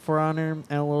played For Honor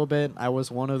in a little bit. I was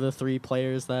one of the 3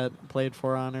 players that played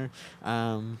For Honor.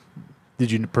 Did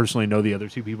you personally know the other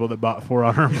 2 people that bought For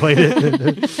Honor and played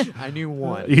it? I knew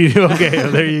one. Okay,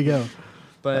 well, there you go.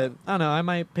 But I don't know. I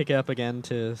might pick it up again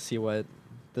to see what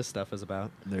this stuff is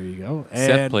about. There you go. Seth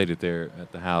And played it there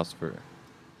at the house for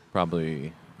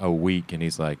probably a week, and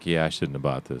he's like, "Yeah, I shouldn't have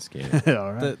bought this game."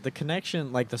 all right. The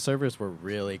connection, like the servers were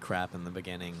really crap in the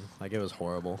beginning. Like it was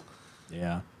horrible.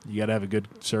 Yeah, you got to have a good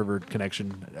server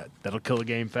connection. That'll kill a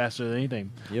game faster than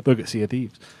anything. Yep. Look at Sea of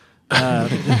Thieves.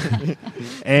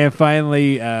 And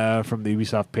finally, from the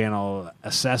Ubisoft panel,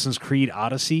 Assassin's Creed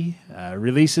Odyssey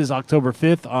releases October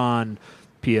 5th on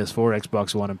PS4,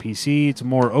 Xbox One, and PC. It's a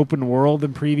more open world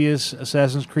than previous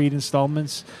Assassin's Creed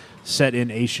installments, set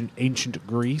in ancient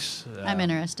Greece. I'm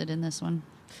interested in this one.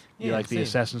 You like the same.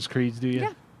 Assassin's Creeds, do you?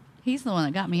 Yeah. He's the one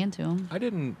that got me into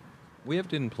him. We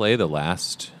didn't play the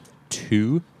last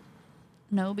 2.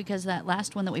 No, because that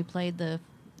last one that we played, the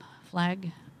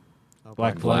flag. Oh,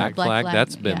 Black Black Black Flag. Flag,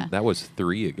 That's been yeah. that was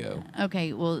 3 ago.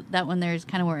 Okay, well, that one there is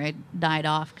kind of where I died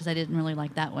off because I didn't really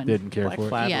like that one. Didn't care Black for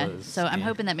Flag. it. Yeah, was- so I'm yeah.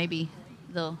 hoping that maybe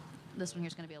this one here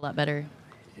is going to be a lot better.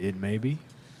 It may be.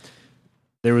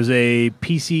 There was a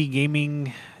PC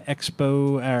gaming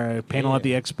expo panel at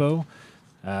the expo.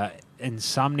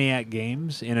 Insomniac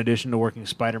Games, in addition to working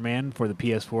Spider-Man for the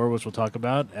PS4, which we'll talk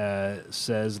about,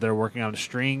 says they're working on a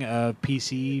string of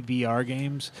PC VR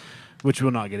games, which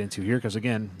we'll not get into here because,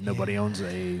 again, nobody owns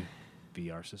a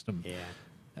VR system.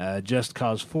 Yeah. Just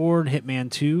Cause 4 and Hitman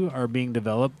 2 are being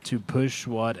developed to push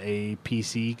what a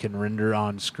PC can render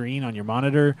on screen on your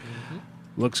monitor.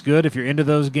 Looks good. If you're into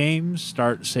those games,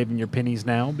 start saving your pennies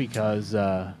now because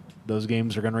those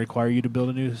games are going to require you to build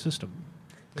a new system.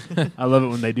 I love it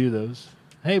when they do those.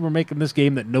 Hey, we're making this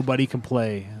game that nobody can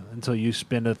play until you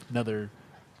spend another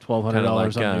 $1,200 Kinda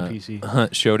like, on your PC.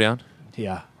 Hunt Showdown.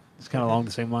 Yeah, it's kind of along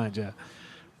the same lines, yeah.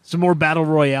 Some more Battle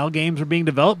Royale games are being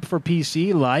developed for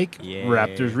PC, like Yay.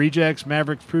 Raptors Rejects,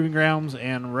 Mavericks Proving Grounds,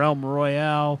 and Realm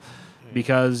Royale,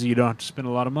 because you don't have to spend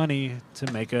a lot of money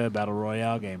to make a Battle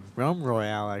Royale game. Realm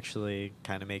Royale actually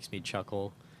kind of makes me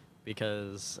chuckle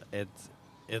because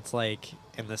it's like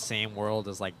in the same world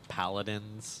as like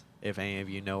Paladins, if any of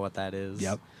you know what that is.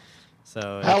 Yep. So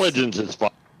it's- Paladins is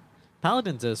fun.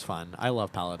 Paladins is fun. I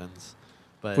love Paladins.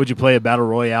 But Would you play a Battle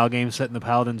Royale game set in the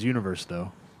Paladins universe,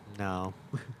 though? no.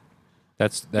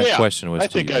 That Yeah, question was I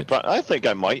to think you. I think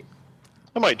I might.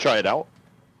 I might try it out.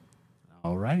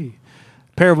 Alrighty.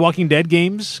 Pair of Walking Dead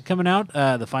games coming out.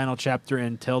 The final chapter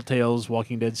in Telltale's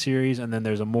Walking Dead series, and then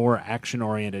there's a more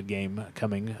action-oriented game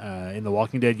coming in the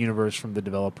Walking Dead universe from the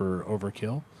developer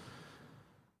Overkill.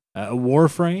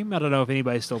 Warframe. I don't know if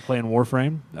anybody's still playing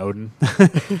Warframe. Odin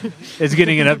is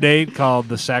getting an update called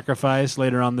The Sacrifice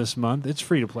later on this month. It's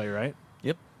free to play, right?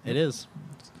 Yep, it is.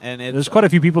 And it's There's quite a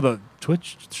few people that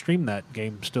Twitch stream that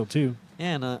game still too.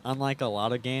 Yeah, and unlike a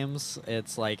lot of games,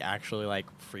 it's like actually like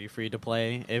free to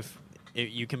play. If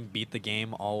you can beat the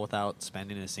game all without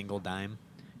spending a single dime.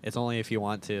 It's only if you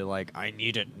want to like I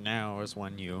need it now is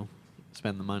when you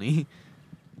spend the money.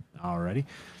 Alrighty.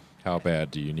 How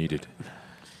bad do you need it?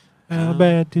 How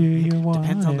bad do you want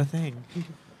Depends on it? the thing.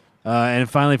 And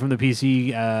finally, from the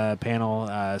PC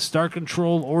panel, Star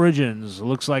Control Origins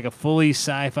looks like a fully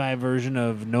sci-fi version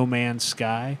of No Man's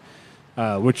Sky,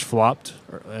 which flopped.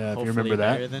 If you remember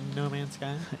better that. than No Man's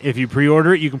Sky. If you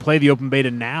pre-order it, you can play the open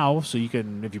beta now. So you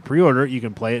can, if you pre-order it, you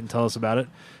can play it and tell us about it.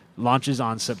 Launches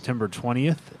on September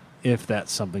 20th, if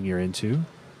that's something you're into.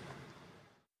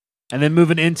 And then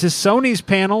moving into Sony's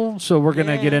panel, so we're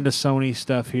gonna Yeah. get into Sony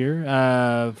stuff here.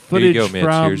 Here Footage you go, Mitch.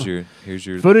 from Here's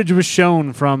your footage was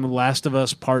shown from Last of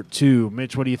Us Part 2.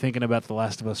 Mitch, what are you thinking about The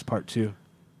Last of Us Part 2?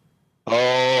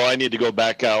 Oh, I need to go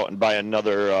back out and buy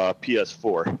another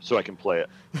PS4 so I can play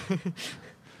it.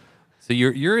 So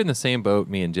you're in the same boat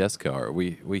me and Jessica are.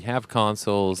 We have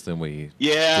consoles, then we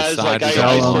Yeah, it's decide like to I go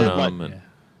on sold them. my, and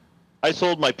I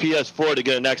sold my PS4 to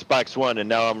get an Xbox One, and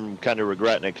now I'm kind of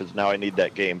regretting it because now I need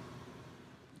that game.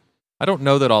 I don't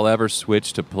know that I'll ever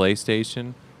switch to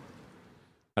PlayStation.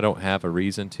 I don't have a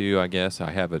reason to. I guess I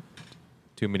have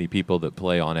too many people that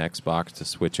play on Xbox to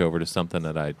switch over to something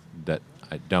that I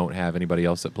don't have anybody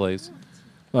else that plays.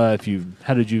 How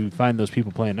did you find those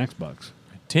people playing Xbox?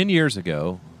 10 years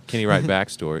ago, Kenny Wright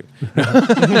backstory.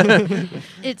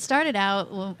 It started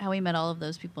out how we met all of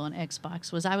those people on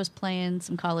Xbox was I was playing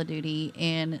some Call of Duty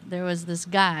and there was this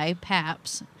guy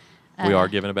Paps. We are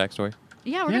giving a backstory.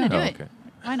 Yeah, we're Yeah. gonna do Oh, it. okay.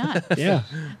 Why not? Yeah.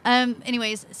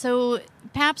 Anyways, so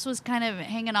Paps was kind of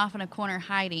hanging off in a corner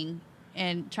hiding,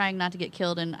 and trying not to get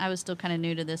killed. And I was still kind of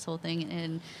new to this whole thing,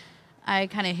 and I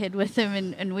kind of hid with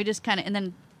him, and we just kind of, and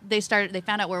then they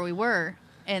found out where we were,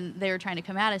 and they were trying to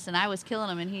come at us, and I was killing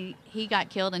him, and he got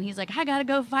killed, and he's like, I gotta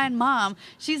go find Mom.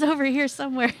 She's over here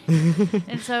somewhere.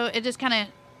 And so it just kind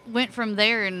of went from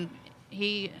there, and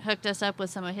he hooked us up with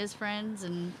some of his friends,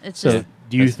 and it's So, just.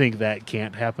 do you think that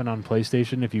can't happen on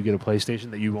PlayStation? If you get a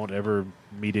PlayStation, that you won't ever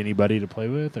meet anybody to play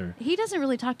with, or He doesn't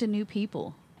really talk to new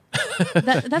people. That's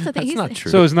the thing. That's He's not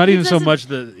true. so it's not He even so doesn't- much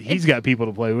that he's got people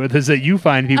to play with; it's that you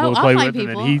find people Oh, to I'll play find with, and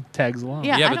people. then he tags along.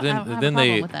 Yeah. I Yeah, don't but then have a then problem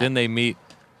they with that. then they meet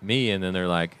me, and then they're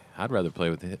like, I'd rather play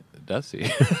with Dusty.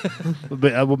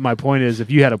 But my point is, if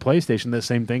you had a PlayStation, the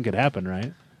same thing could happen,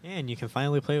 right? Yeah, and you can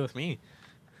finally play with me.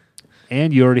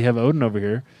 And you already have Odin over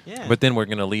here. Yeah. But then we're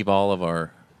gonna leave all of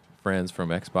our friends from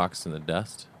Xbox in the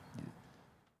dust.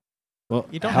 Well,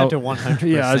 you don't have to 100%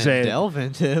 Yeah, I was saying- delve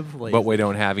into. Like, But we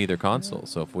don't have either console,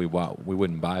 so if we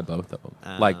wouldn't buy both of them.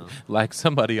 Oh. Like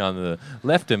somebody on the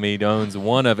left of me owns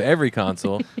one of every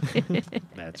console.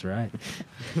 That's right.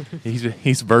 He's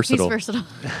He's versatile. versatile.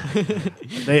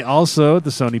 They also, at the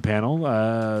Sony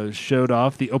panel, showed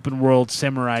off the open world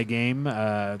samurai game,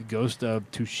 Ghost of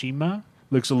Tsushima.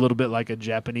 Looks a little bit like a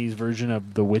Japanese version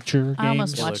of The Witcher games. I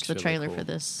almost It watched looks the really trailer cool. for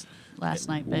this last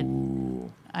night, but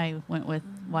Ooh. I went with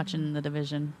watching The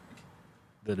Division.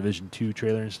 The Division 2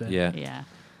 trailer instead. Yeah. Yeah.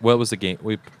 What was the game?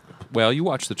 Well, you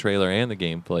watched the trailer and the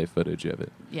gameplay footage of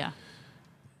it. Yeah.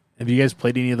 Have you guys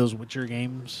played any of those Witcher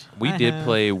games? We I did have.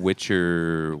 play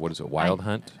Witcher. What is it? Wild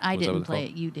Hunt. I Was that what didn't it's play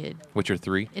called? it. You did. Witcher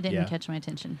 3. It didn't Yeah. catch my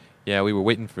attention. Yeah, we were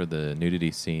waiting for the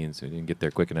nudity scene, so we didn't get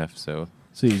there quick enough. So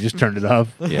So you just turned it off.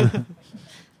 yeah.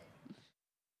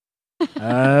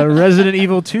 Resident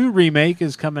Evil 2 remake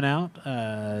is coming out.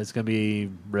 It's going to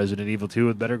be Resident Evil 2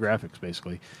 with better graphics,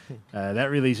 basically. That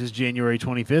releases January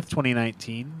 25th,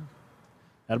 2019.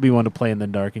 That'll be one to play in the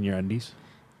dark in your undies.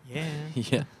 Yeah.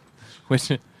 Yeah. Which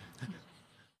You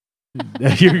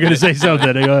were going to say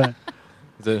something. Go ahead.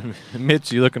 is it,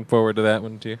 Mitch, you looking forward to that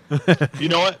one too? You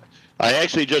know what? I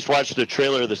actually just watched the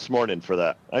trailer this morning for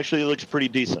that. Actually, it looks pretty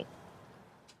decent.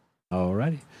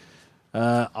 Alrighty.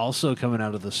 Also coming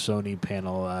out of the Sony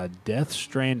panel, Death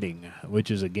Stranding,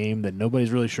 which is a game that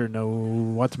nobody's really sure know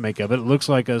what to make of it. It looks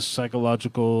like a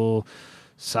psychological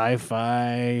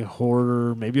sci-fi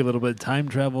horror, maybe a little bit of time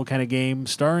travel kind of game,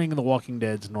 starring The Walking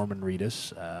Dead's Norman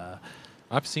Reedus.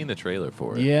 I've seen the trailer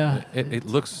for it. Yeah. It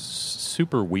looks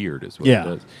super weird, is what Yeah. it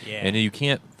does. Yeah. And you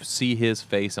can't see his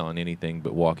face on anything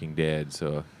but Walking Dead.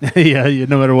 So Yeah,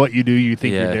 no matter what you do, you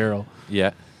think Yeah. you're Daryl.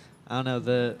 yeah, I don't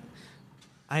know.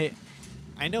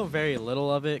 I know very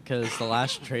little of it because the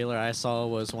last trailer I saw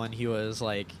was when he was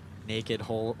like naked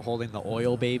holding the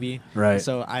oil baby. Right.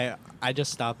 So I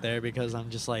just stopped there because I'm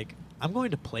just like, I'm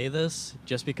going to play this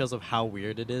just because of how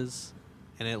weird it is,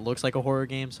 and it looks like a horror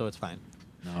game, so it's fine.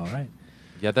 All right.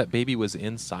 yeah. That baby was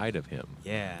inside of him.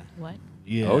 Yeah. What?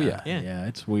 Yeah. Oh, yeah. Yeah. Yeah,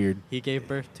 it's weird. He gave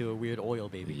birth to a weird oil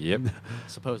baby. Yep.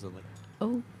 Supposedly.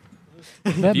 Oh.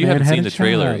 If you haven't seen the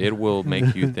trailer, it will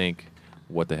make you think,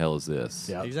 "What the hell is this?"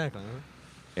 Yeah. Exactly.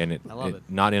 And I love it.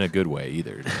 not in a good way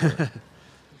either.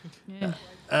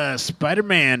 Yeah.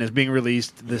 Spider-Man is being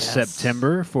released this Yes.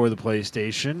 September for the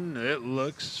PlayStation. It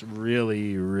looks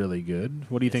really, really good.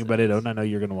 What do you think Yes, about it it, does. Odin? I know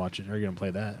you're going to watch it. Or you're going to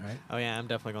play that, right? Oh yeah, I'm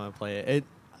definitely going to play it.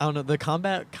 I don't know. The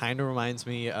combat kind of reminds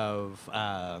me of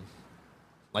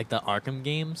like the Arkham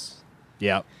games,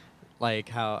 Yeah. like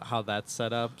how that's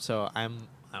set up. So I'm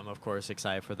of course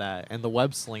excited for that. And the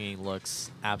web slinging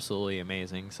looks absolutely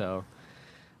amazing. So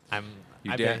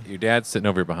Your dad's sitting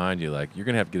over behind you, like you're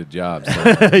gonna have to get a job. So You're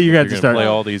going to you're have to gonna start. play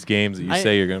all these games that you I-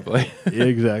 say you're gonna play. Yeah,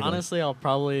 exactly. honestly, I'll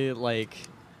probably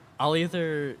I'll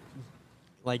either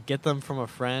like get them from a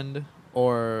friend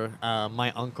or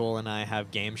my uncle and I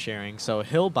have game sharing, so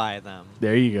he'll buy them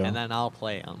There you go. and then I'll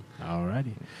play them. All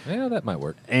righty. Yeah, that might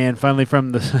work. And finally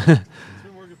from the...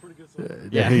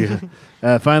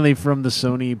 Yeah. Finally from the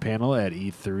Sony panel at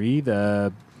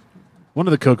E3, one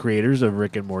of the co-creators of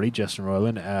Rick and Morty, Justin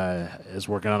Roiland, is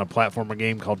working on a platformer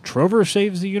game called Trover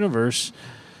Saves the Universe.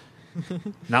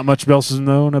 Not much else is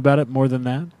known about it more than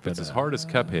that. If it's as hard as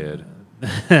Cuphead,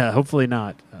 Hopefully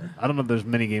not. I don't know if there's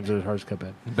many games that are as hard as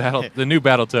Cuphead. the new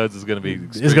Battletoads is gonna be.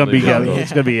 It's gonna be extremely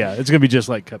it's gonna be it's gonna be just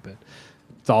like Cuphead.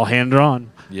 It's all hand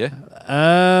drawn. Yeah.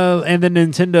 And then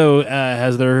Nintendo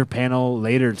has their panel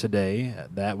later today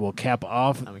that will cap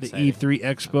off I'm the excited. E3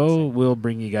 Expo. We'll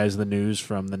bring you guys the news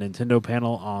from the Nintendo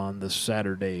panel on the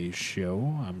Saturday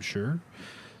show, I'm sure.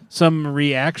 Some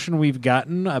reaction we've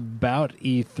gotten about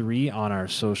E3 on our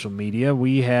social media.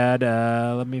 We had,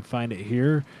 let me find it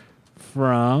here,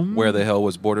 from... Where the hell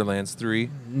was Borderlands 3?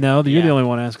 No, you're the Yeah. only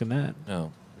one asking that.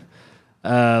 Oh,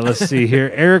 Let's see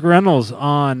here. Eric Reynolds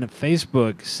on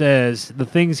Facebook says the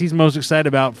things he's most excited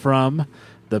about from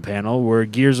the panel were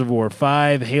Gears of War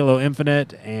 5, Halo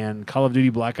Infinite, and Call of Duty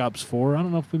Black Ops 4. I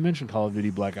don't know if we mentioned Call of Duty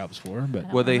Black Ops 4,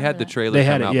 but Well, they had the trailer They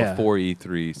had come it, out yeah. before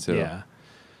E3, so yeah.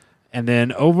 And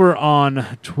then over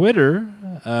on Twitter,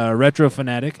 Retro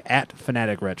Fanatic at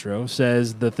Fanatic Retro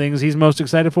says the things he's most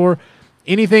excited for.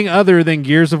 Anything other than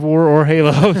Gears of War or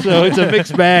Halo. So it's a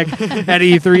mixed bag at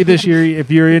E3 this year.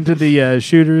 If you're into the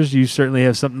shooters, you certainly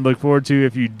have something to look forward to.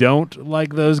 If you don't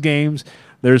like those games,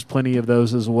 there's plenty of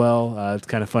those as well. It's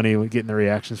kind of funny getting the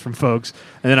reactions from folks.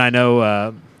 And then I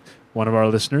know one of our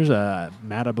listeners,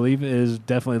 Matt, I believe, is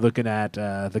definitely looking at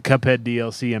the Cuphead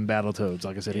DLC and Battletoads.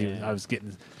 Like I said, Yeah. I was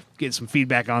getting some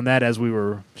feedback on that as we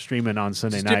were streaming on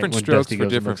Sunday it's night. different when strokes Dusty for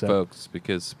goes and different looks at. folks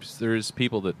because there's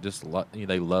people that just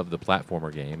they love the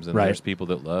platformer games, and Right. there's people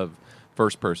that love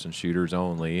first-person shooters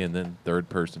only, and then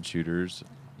third-person shooters,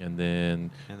 and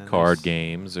then And then card there's-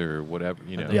 games or whatever.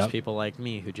 You know, And Yeah. there's people like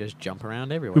me who just jump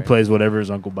around everywhere. Who plays whatever his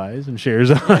uncle buys and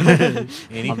shares on the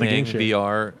anything game share.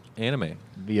 VR anime.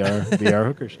 VR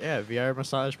hookers. Yeah, VR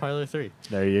Massage Parlor 3.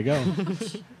 There you go.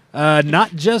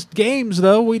 Not just games,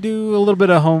 though. We do a little bit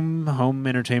of home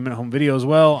entertainment, home video as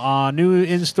well. New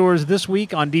in stores this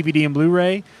week on DVD and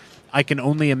Blu-ray. I Can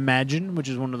Only Imagine, which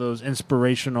is one of those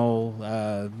inspirational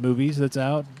movies that's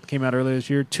out. Came out earlier this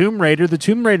year. Tomb Raider. The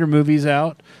Tomb Raider movie's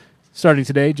out. Starting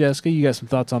today, Jessica. You got some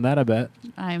thoughts on that, I bet.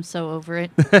 I am so over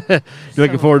it. You're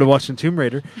looking forward to watching Tomb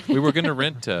Raider. We were going to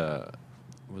rent, what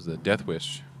was it, Death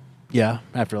Wish? Yeah,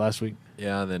 after last week.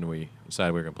 Yeah, and then we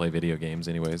decided we were going to play video games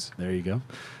anyways. There you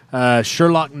go.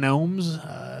 Sherlock Gnomes.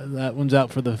 That one's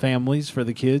out for the families, for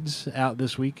the kids, out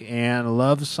this week. And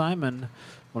Love, Simon,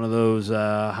 one of those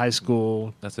high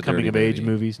school That's a coming dirty of age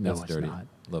movie. movies. No, That's it's dirty. not.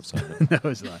 Love Simon. No,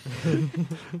 it's not.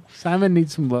 Simon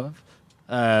needs some love.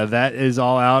 That is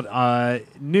all out.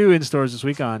 New in stores this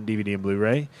week on DVD and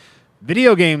Blu-ray.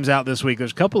 Video games out this week.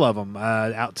 There's a couple of them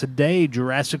out today.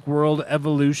 Jurassic World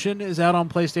Evolution is out on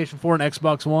PlayStation 4 and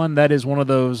Xbox One. That is one of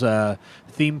those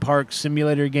theme park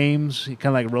simulator games, kind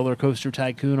of like Roller Coaster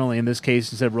Tycoon. Only in this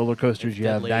case, instead of roller coasters, It's you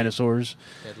have deadly. dinosaurs.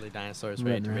 Deadly dinosaurs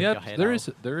Right, ready to right. rip your Yep, head there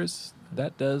off. is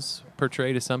that does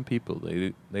portray to some people.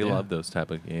 They Yeah. love those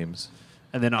type of games.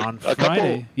 And then on A couple-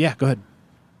 Friday, yeah, go ahead.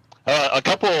 A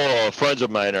couple of friends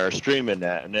of mine are streaming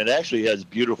that, and it actually has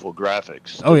beautiful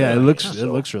graphics. Oh yeah, it looks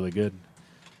So- really good.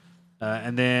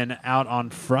 And then out on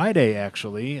Friday,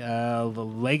 actually, the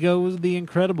Lego The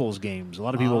Incredibles games. A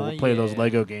lot of people Oh, will play those yeah.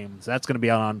 Lego games. That's going to be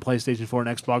out on PlayStation 4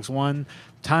 and Xbox One,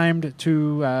 timed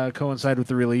to coincide with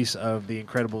the release of The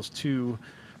Incredibles 2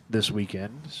 this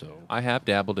weekend. So I have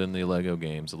dabbled in the Lego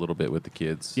games a little bit with the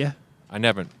kids. yeah, I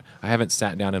haven't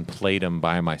sat down and played them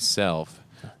by myself.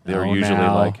 They're Oh, usually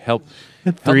now. like help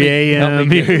 3 help a.m.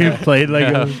 me you get- played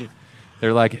Lego.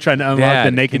 They're like Trying to unlock Dad,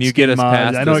 the naked can you skin get us mods.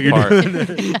 past I know this what you're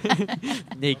part? doing.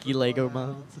 Naked Lego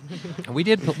mods. We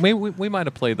did. We might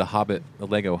have played the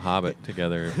Lego Hobbit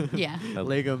together. Yeah.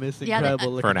 Lego Miss Yeah, that-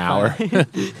 Incredible For an looking hour. fine.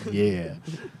 Yeah.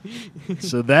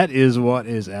 So that is what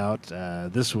is out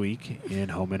this week in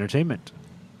home entertainment.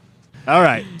 All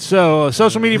right. So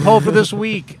social media poll for this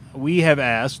week. We have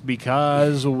asked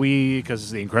because The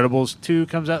Incredibles 2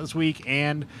 comes out this week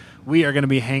and we are going to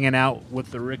be hanging out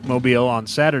with the Rick Mobile on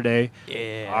Saturday.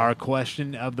 Yeah. Our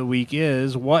question of the week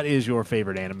is, what is your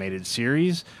favorite animated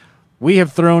series? We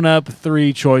have thrown up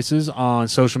 3 choices on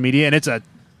social media, and it's a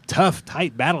tough,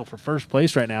 tight battle for first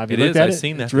place right now. Have you It looked is. at I've it?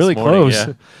 seen that It's really this morning,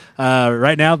 close.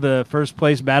 Right now, the first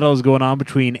place battle is going on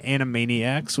between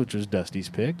Animaniacs, which was Dusty's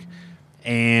pick,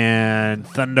 and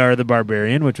Thundar the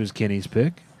Barbarian, which was Kenny's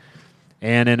pick.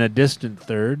 And in a distant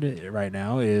third right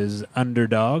now is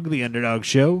Underdog, the Underdog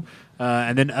Show.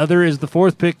 And then Other is the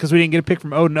 4th pick because we didn't get a pick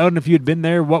from Odin. Odin, if you had been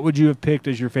there, what would you have picked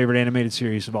as your favorite animated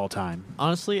series of all time?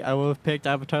 Honestly, I would have picked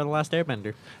Avatar: The Last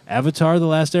Airbender. Avatar: The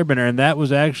Last Airbender, and that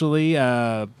was actually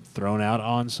thrown out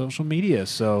on social media.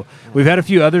 So we've had a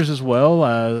few others as well.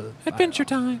 Adventure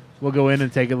time. We'll go in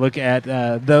and take a look at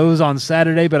those on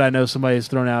Saturday, but I know somebody has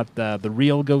thrown out the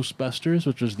real Ghostbusters,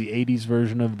 which was the 80s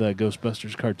version of the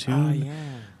Ghostbusters cartoon.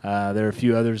 There are a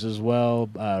few others as well.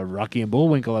 Rocky and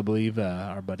Bullwinkle, I believe,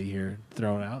 our buddy here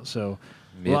thrown out. So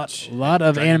Mitch. lot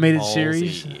of Dragon animated Ball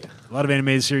series. Z. A lot of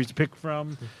animated series to pick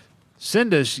from.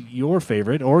 Send us your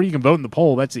favorite, or you can vote in the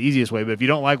poll. That's the easiest way. But if you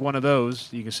don't like one of those,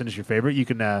 you can send us your favorite. You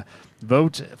can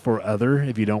vote for Other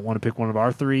if you don't want to pick one of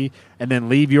our 3. And then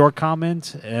leave your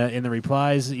comment in the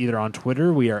replies either on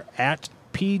Twitter. We are at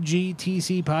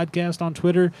PGTC Podcast on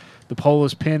Twitter. The poll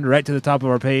is pinned right to the top of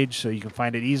our page, so you can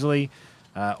find it easily.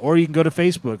 Or you can go to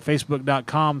Facebook,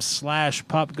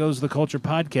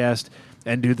 facebook.com/PopGoesTheCulturePodcast,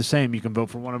 and do the same. You can vote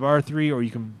for one of our 3, or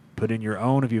you can put in your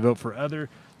own. If you vote for other,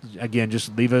 again,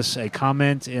 just leave us a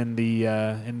comment in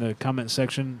the comment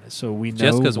section so we know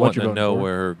Jessica's what wanting you're to know voting for.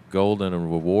 where her golden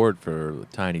reward for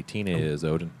Tiny Tina is,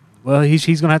 Odin. Well, he's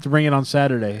going to have to bring it on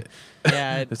Saturday.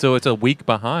 Yeah, So it's a week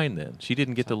behind then. She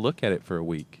didn't get to look at it for a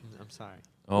week. I'm sorry.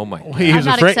 Oh my God. He was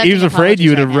not afraid. He was accepting afraid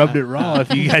you would have apologies rubbed right it raw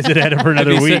if you guys had had it for I'd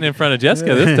another be week. sitting in front of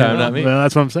Jessica this time, not me. Well,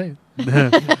 that's what I'm saying.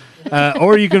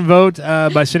 Or you can vote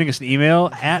by sending us an email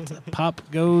at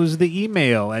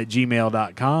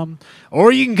popgoestheemail@gmail.com.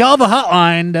 Or you can call the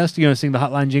hotline. Dusty, you want to sing the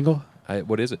hotline jingle?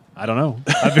 What is it? I don't know.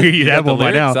 I figured you'd You have got one the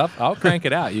by lyrics now. up? I'll crank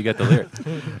it out. You got the lyrics.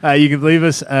 You can leave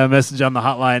us a message on the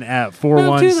hotline at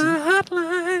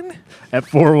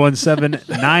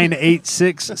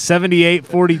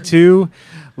 417-986-7842.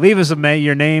 Leave us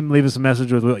your name. Leave us a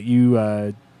message with what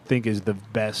you think is the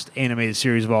best animated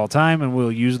series of all time, and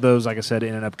we'll use those, like I said,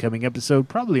 in an upcoming episode,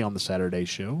 probably on the Saturday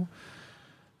show.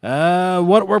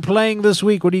 What we're playing this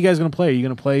week? What are you guys going to play? Are you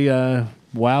going to play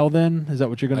WoW then? Is that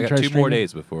what you're going I to got try 2 more streaming?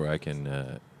 days before I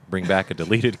can bring back a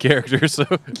deleted character. So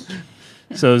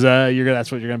So is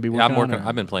that's what you're going to be working I'm working. on? or-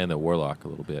 I've been playing the Warlock a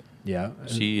little bit. Yeah.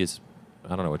 She is.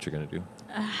 I don't know what you're going to do.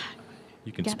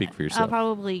 You can Yeah, speak for I'll yourself.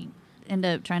 probably end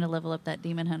up trying to level up that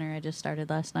Demon Hunter I just started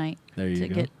last night. There you to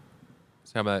go. Get,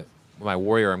 So my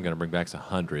warrior I'm going to bring back is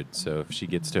 100. So if she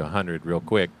gets to 100 real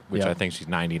quick, which Yeah. I think she's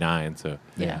 99, so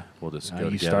Yeah. we'll just go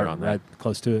you together start on that. right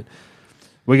close to it.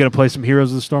 We going to play some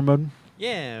Heroes of the Storm mode?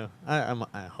 Yeah, I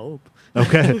hope.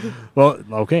 Okay. Well,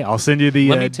 okay. I'll send you the.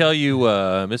 Let me tell you,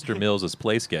 Mr. Mills'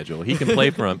 play schedule. He can play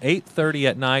from 8:30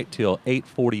 at night till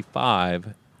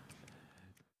 8:45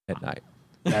 at night.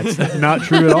 That's not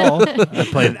true at all. I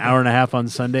played an hour and a half on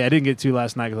Sunday. I didn't get to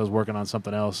last night because I was working on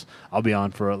something else. I'll be on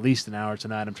for at least an hour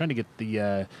tonight. I'm trying to get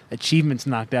the achievements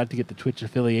knocked out to get the Twitch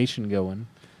affiliation going.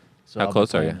 So How I'll be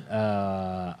close are you?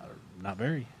 playing, not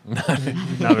very.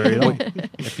 Not very at all.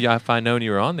 If I'd known you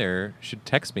were on there, you should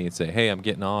text me and say, "Hey, I'm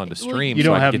getting on to stream." You so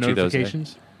don't I have can get you those.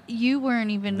 notifications? you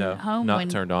weren't even No, home not when.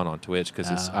 turned on Twitch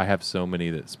because I have so many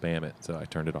that spam it, so I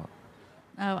turned it on.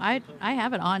 Oh, I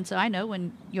have it on, so I know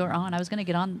when you're on. I was going to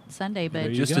get on Sunday, There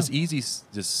but you Just go. as easy,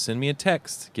 just send me a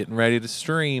text. Getting ready to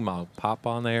stream. I'll pop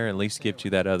on there and at least get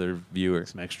you that other viewer.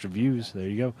 Some extra views. There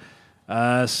you go.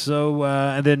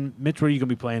 And then, Mitch, what are you going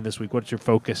to be playing this week? What's your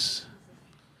focus?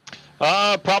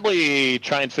 Probably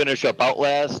try and finish up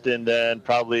Outlast, and then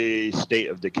probably State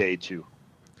of Decay 2.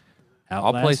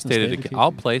 I'll play State of Decay.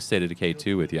 I'll play State of Decay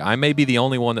 2 with you. I may be the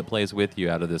only one that plays with you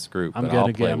out of this group. I'm but I'll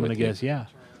gonna play guess. I'm with gonna you. guess. Yeah.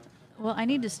 well, I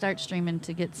need to start streaming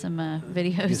to get some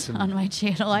videos some- on my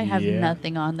channel. I have Yeah.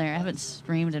 nothing on there. I haven't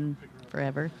streamed in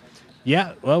forever.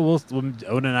 Yeah, well, Odin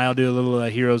and I will do a little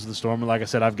Heroes of the Storm. Like I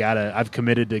said, I've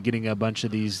committed to getting a bunch of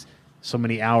these, so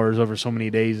many hours over so many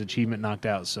days achievement knocked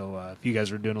out. So if you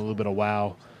guys are doing a little bit of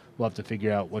WoW, we'll have to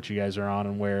figure out what you guys are on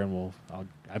and where, and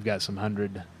I've got some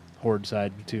 100 Horde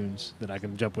side tunes that I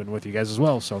can jump in with you guys as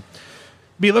well. So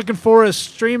be looking for us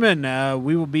streaming.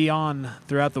 We will be on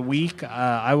throughout the week.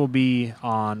 I will be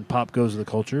on Pop Goes the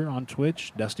Culture on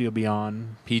Twitch. Dusty will be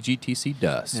on, PGTC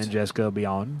Dust. and Jessica will be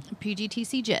on,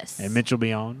 PGTC Jess. and Mitch will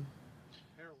be on.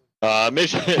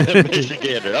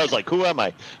 Michigander. I was like, who am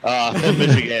I?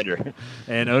 Michigander.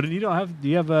 And Odin, do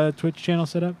you have a Twitch channel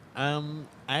set up? I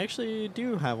actually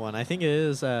do have one. I think it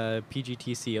is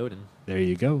PGTC Odin. There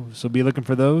you go. So be looking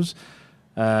for those.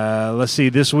 Let's see.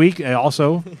 This week,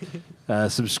 also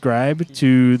subscribe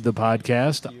to the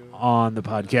podcast on the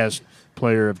podcast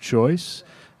player of choice,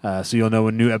 so you'll know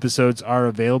when new episodes are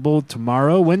available.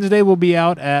 Tomorrow, Wednesday, we'll be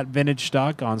out at Vintage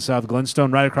Stock on South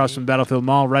Glenstone, right across from Battlefield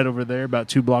Mall, right over there, about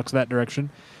 2 blocks that direction.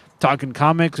 Talking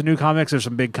comics, new comics. There's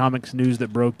some big comics news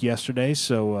that broke yesterday,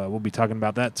 so we'll be talking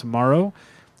about that tomorrow.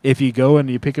 If you go and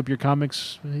you pick up your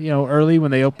comics, early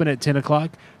when they open at 10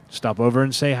 o'clock, stop over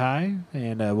and say hi,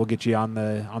 and we'll get you on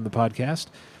the podcast.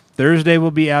 Thursday,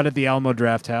 we'll be out at the Alamo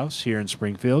Draft House here in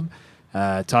Springfield,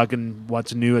 talking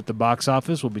what's new at the box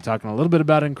office. We'll be talking a little bit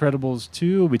about Incredibles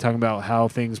 2. We'll be talking about how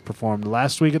things performed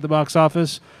last week at the box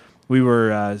office. We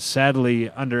were sadly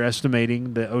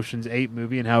underestimating the Ocean's 8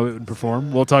 movie and how it would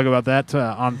perform. We'll talk about that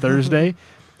on Thursday.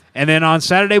 And then on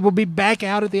Saturday, we'll be back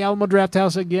out at the Alamo Draft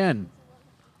House again.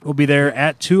 We'll be there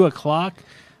at 2 o'clock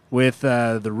with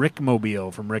the Rick Mobile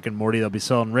from Rick and Morty. They'll be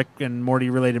selling Rick and Morty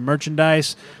related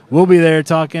merchandise. We'll be there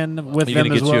talking with Are you them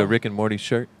gonna as get well. you a Rick and Morty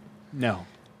shirt? No.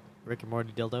 Rick and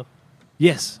Morty dildo.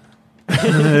 Yes.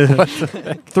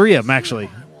 3 of them, actually.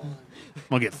 I'm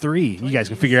going to get 3. You guys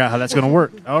can figure out how that's going to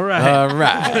work. All right. All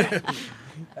right.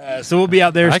 So we'll be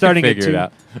out there I can starting at figure 2. it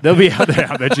out. They'll be out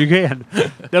there. I bet you can.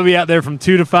 They'll be out there from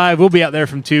 2 to 5. We'll be out there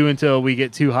from 2 until we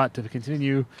get too hot to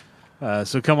continue.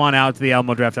 So come on out to the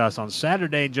Alamo Draft House on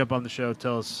Saturday and jump on the show.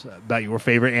 Tell us about your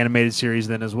favorite animated series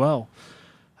then as well.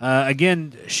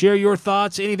 Again, share your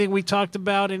thoughts, anything we talked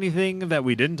about, anything that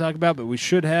we didn't talk about, but we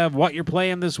should have, what you're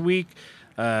playing this week.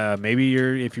 Maybe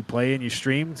if you play and you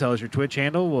stream, tell us your Twitch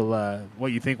handle,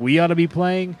 what you think we ought to be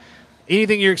playing.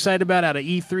 Anything you're excited about out of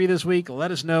E3 this week,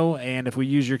 let us know. And if we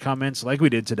use your comments like we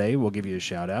did today, we'll give you a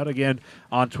shout out. Again,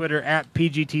 on Twitter at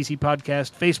PGTC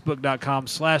Podcast,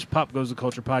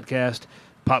 Facebook.com/PopGoesTheCulturePodcast,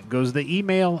 Pop Goes the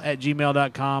email at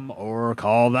gmail.com, or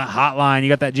call the hotline. You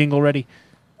got that jingle ready?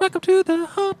 Welcome to the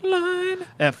hotline.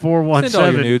 At Send all your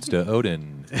 417. nudes to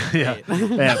Odin. Yeah.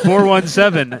 At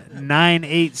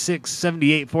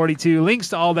 417-986-7842. Links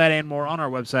to all that and more on our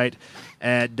website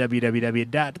at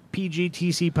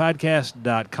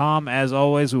www.pgtcpodcast.com. As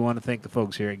always, we want to thank the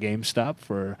folks here at GameStop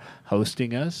for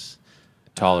hosting us,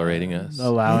 Tolerating us.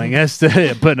 allowing us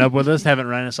to putting up with us, haven't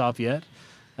run us off yet.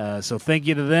 So thank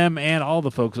you to them and all the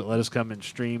folks that let us come and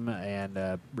stream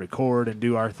and record and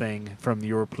do our thing from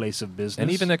your place of business.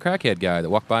 And even the crackhead guy that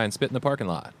walked by and spit in the parking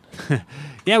lot.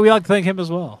 Yeah, we like to thank him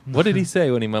as well. What did he say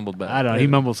when he mumbled back? I don't know. He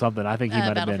mumbled something. I think he might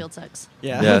have been. Battlefield sucks.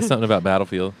 Yeah, something about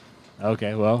Battlefield.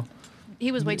 Okay, well.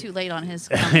 He was way too late on his.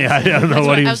 Yeah, I don't know That's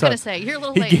what he I was was going to talking- say. You're a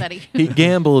little late, buddy. He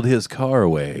gambled his car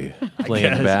away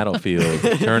playing guess.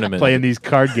 Battlefield tournament. Playing these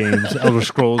card games, Elder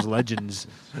Scrolls Legends.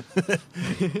 All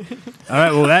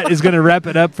right, well, that is going to wrap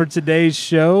it up for today's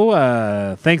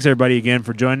show. Thanks, everybody, again,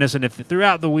 for joining us. And if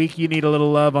throughout the week you need a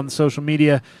little love on the social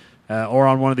media or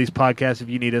on one of these podcasts, if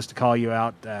you need us to call you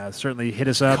out, certainly hit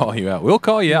us up. Call you out. We'll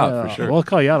call you out for sure. We'll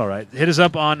call you out, all right. Hit us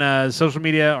up on social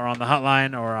media or on the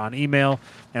hotline or on email,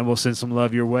 and we'll send some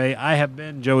love your way. I have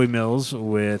been Joey Mills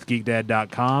with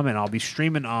GeekDad.com, and I'll be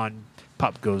streaming on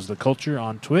Pop Goes the Culture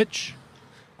on Twitch.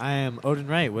 I am Odin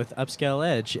Wright with Upscale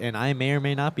Edge, and I may or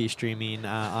may not be streaming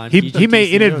on He PGTC may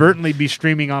Odin. inadvertently be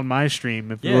streaming on my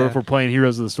stream if Yeah. we're playing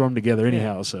Heroes of the Storm together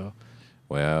anyhow. So,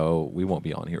 Well, we won't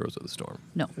be on Heroes of the Storm.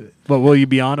 No. but will you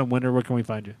be on, and when or where can we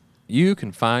find you? You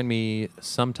can find me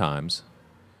sometimes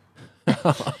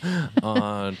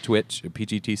on Twitch at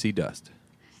PGTC Dust.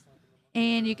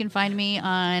 And you can find me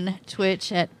on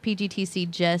Twitch at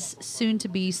PGTC Jess, soon to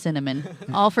be Cinnamon.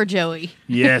 All for Joey.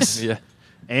 Yes. Yeah.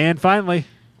 And finally,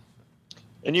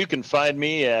 And you can find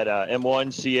me at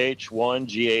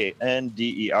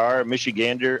M1CH1GANDER,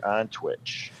 Michigander on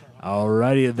Twitch. all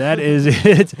righty, that is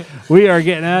it. We are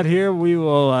getting out here. We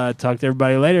will talk to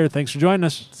everybody later. Thanks for joining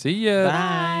us. See ya.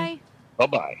 Bye.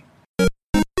 Bye-bye.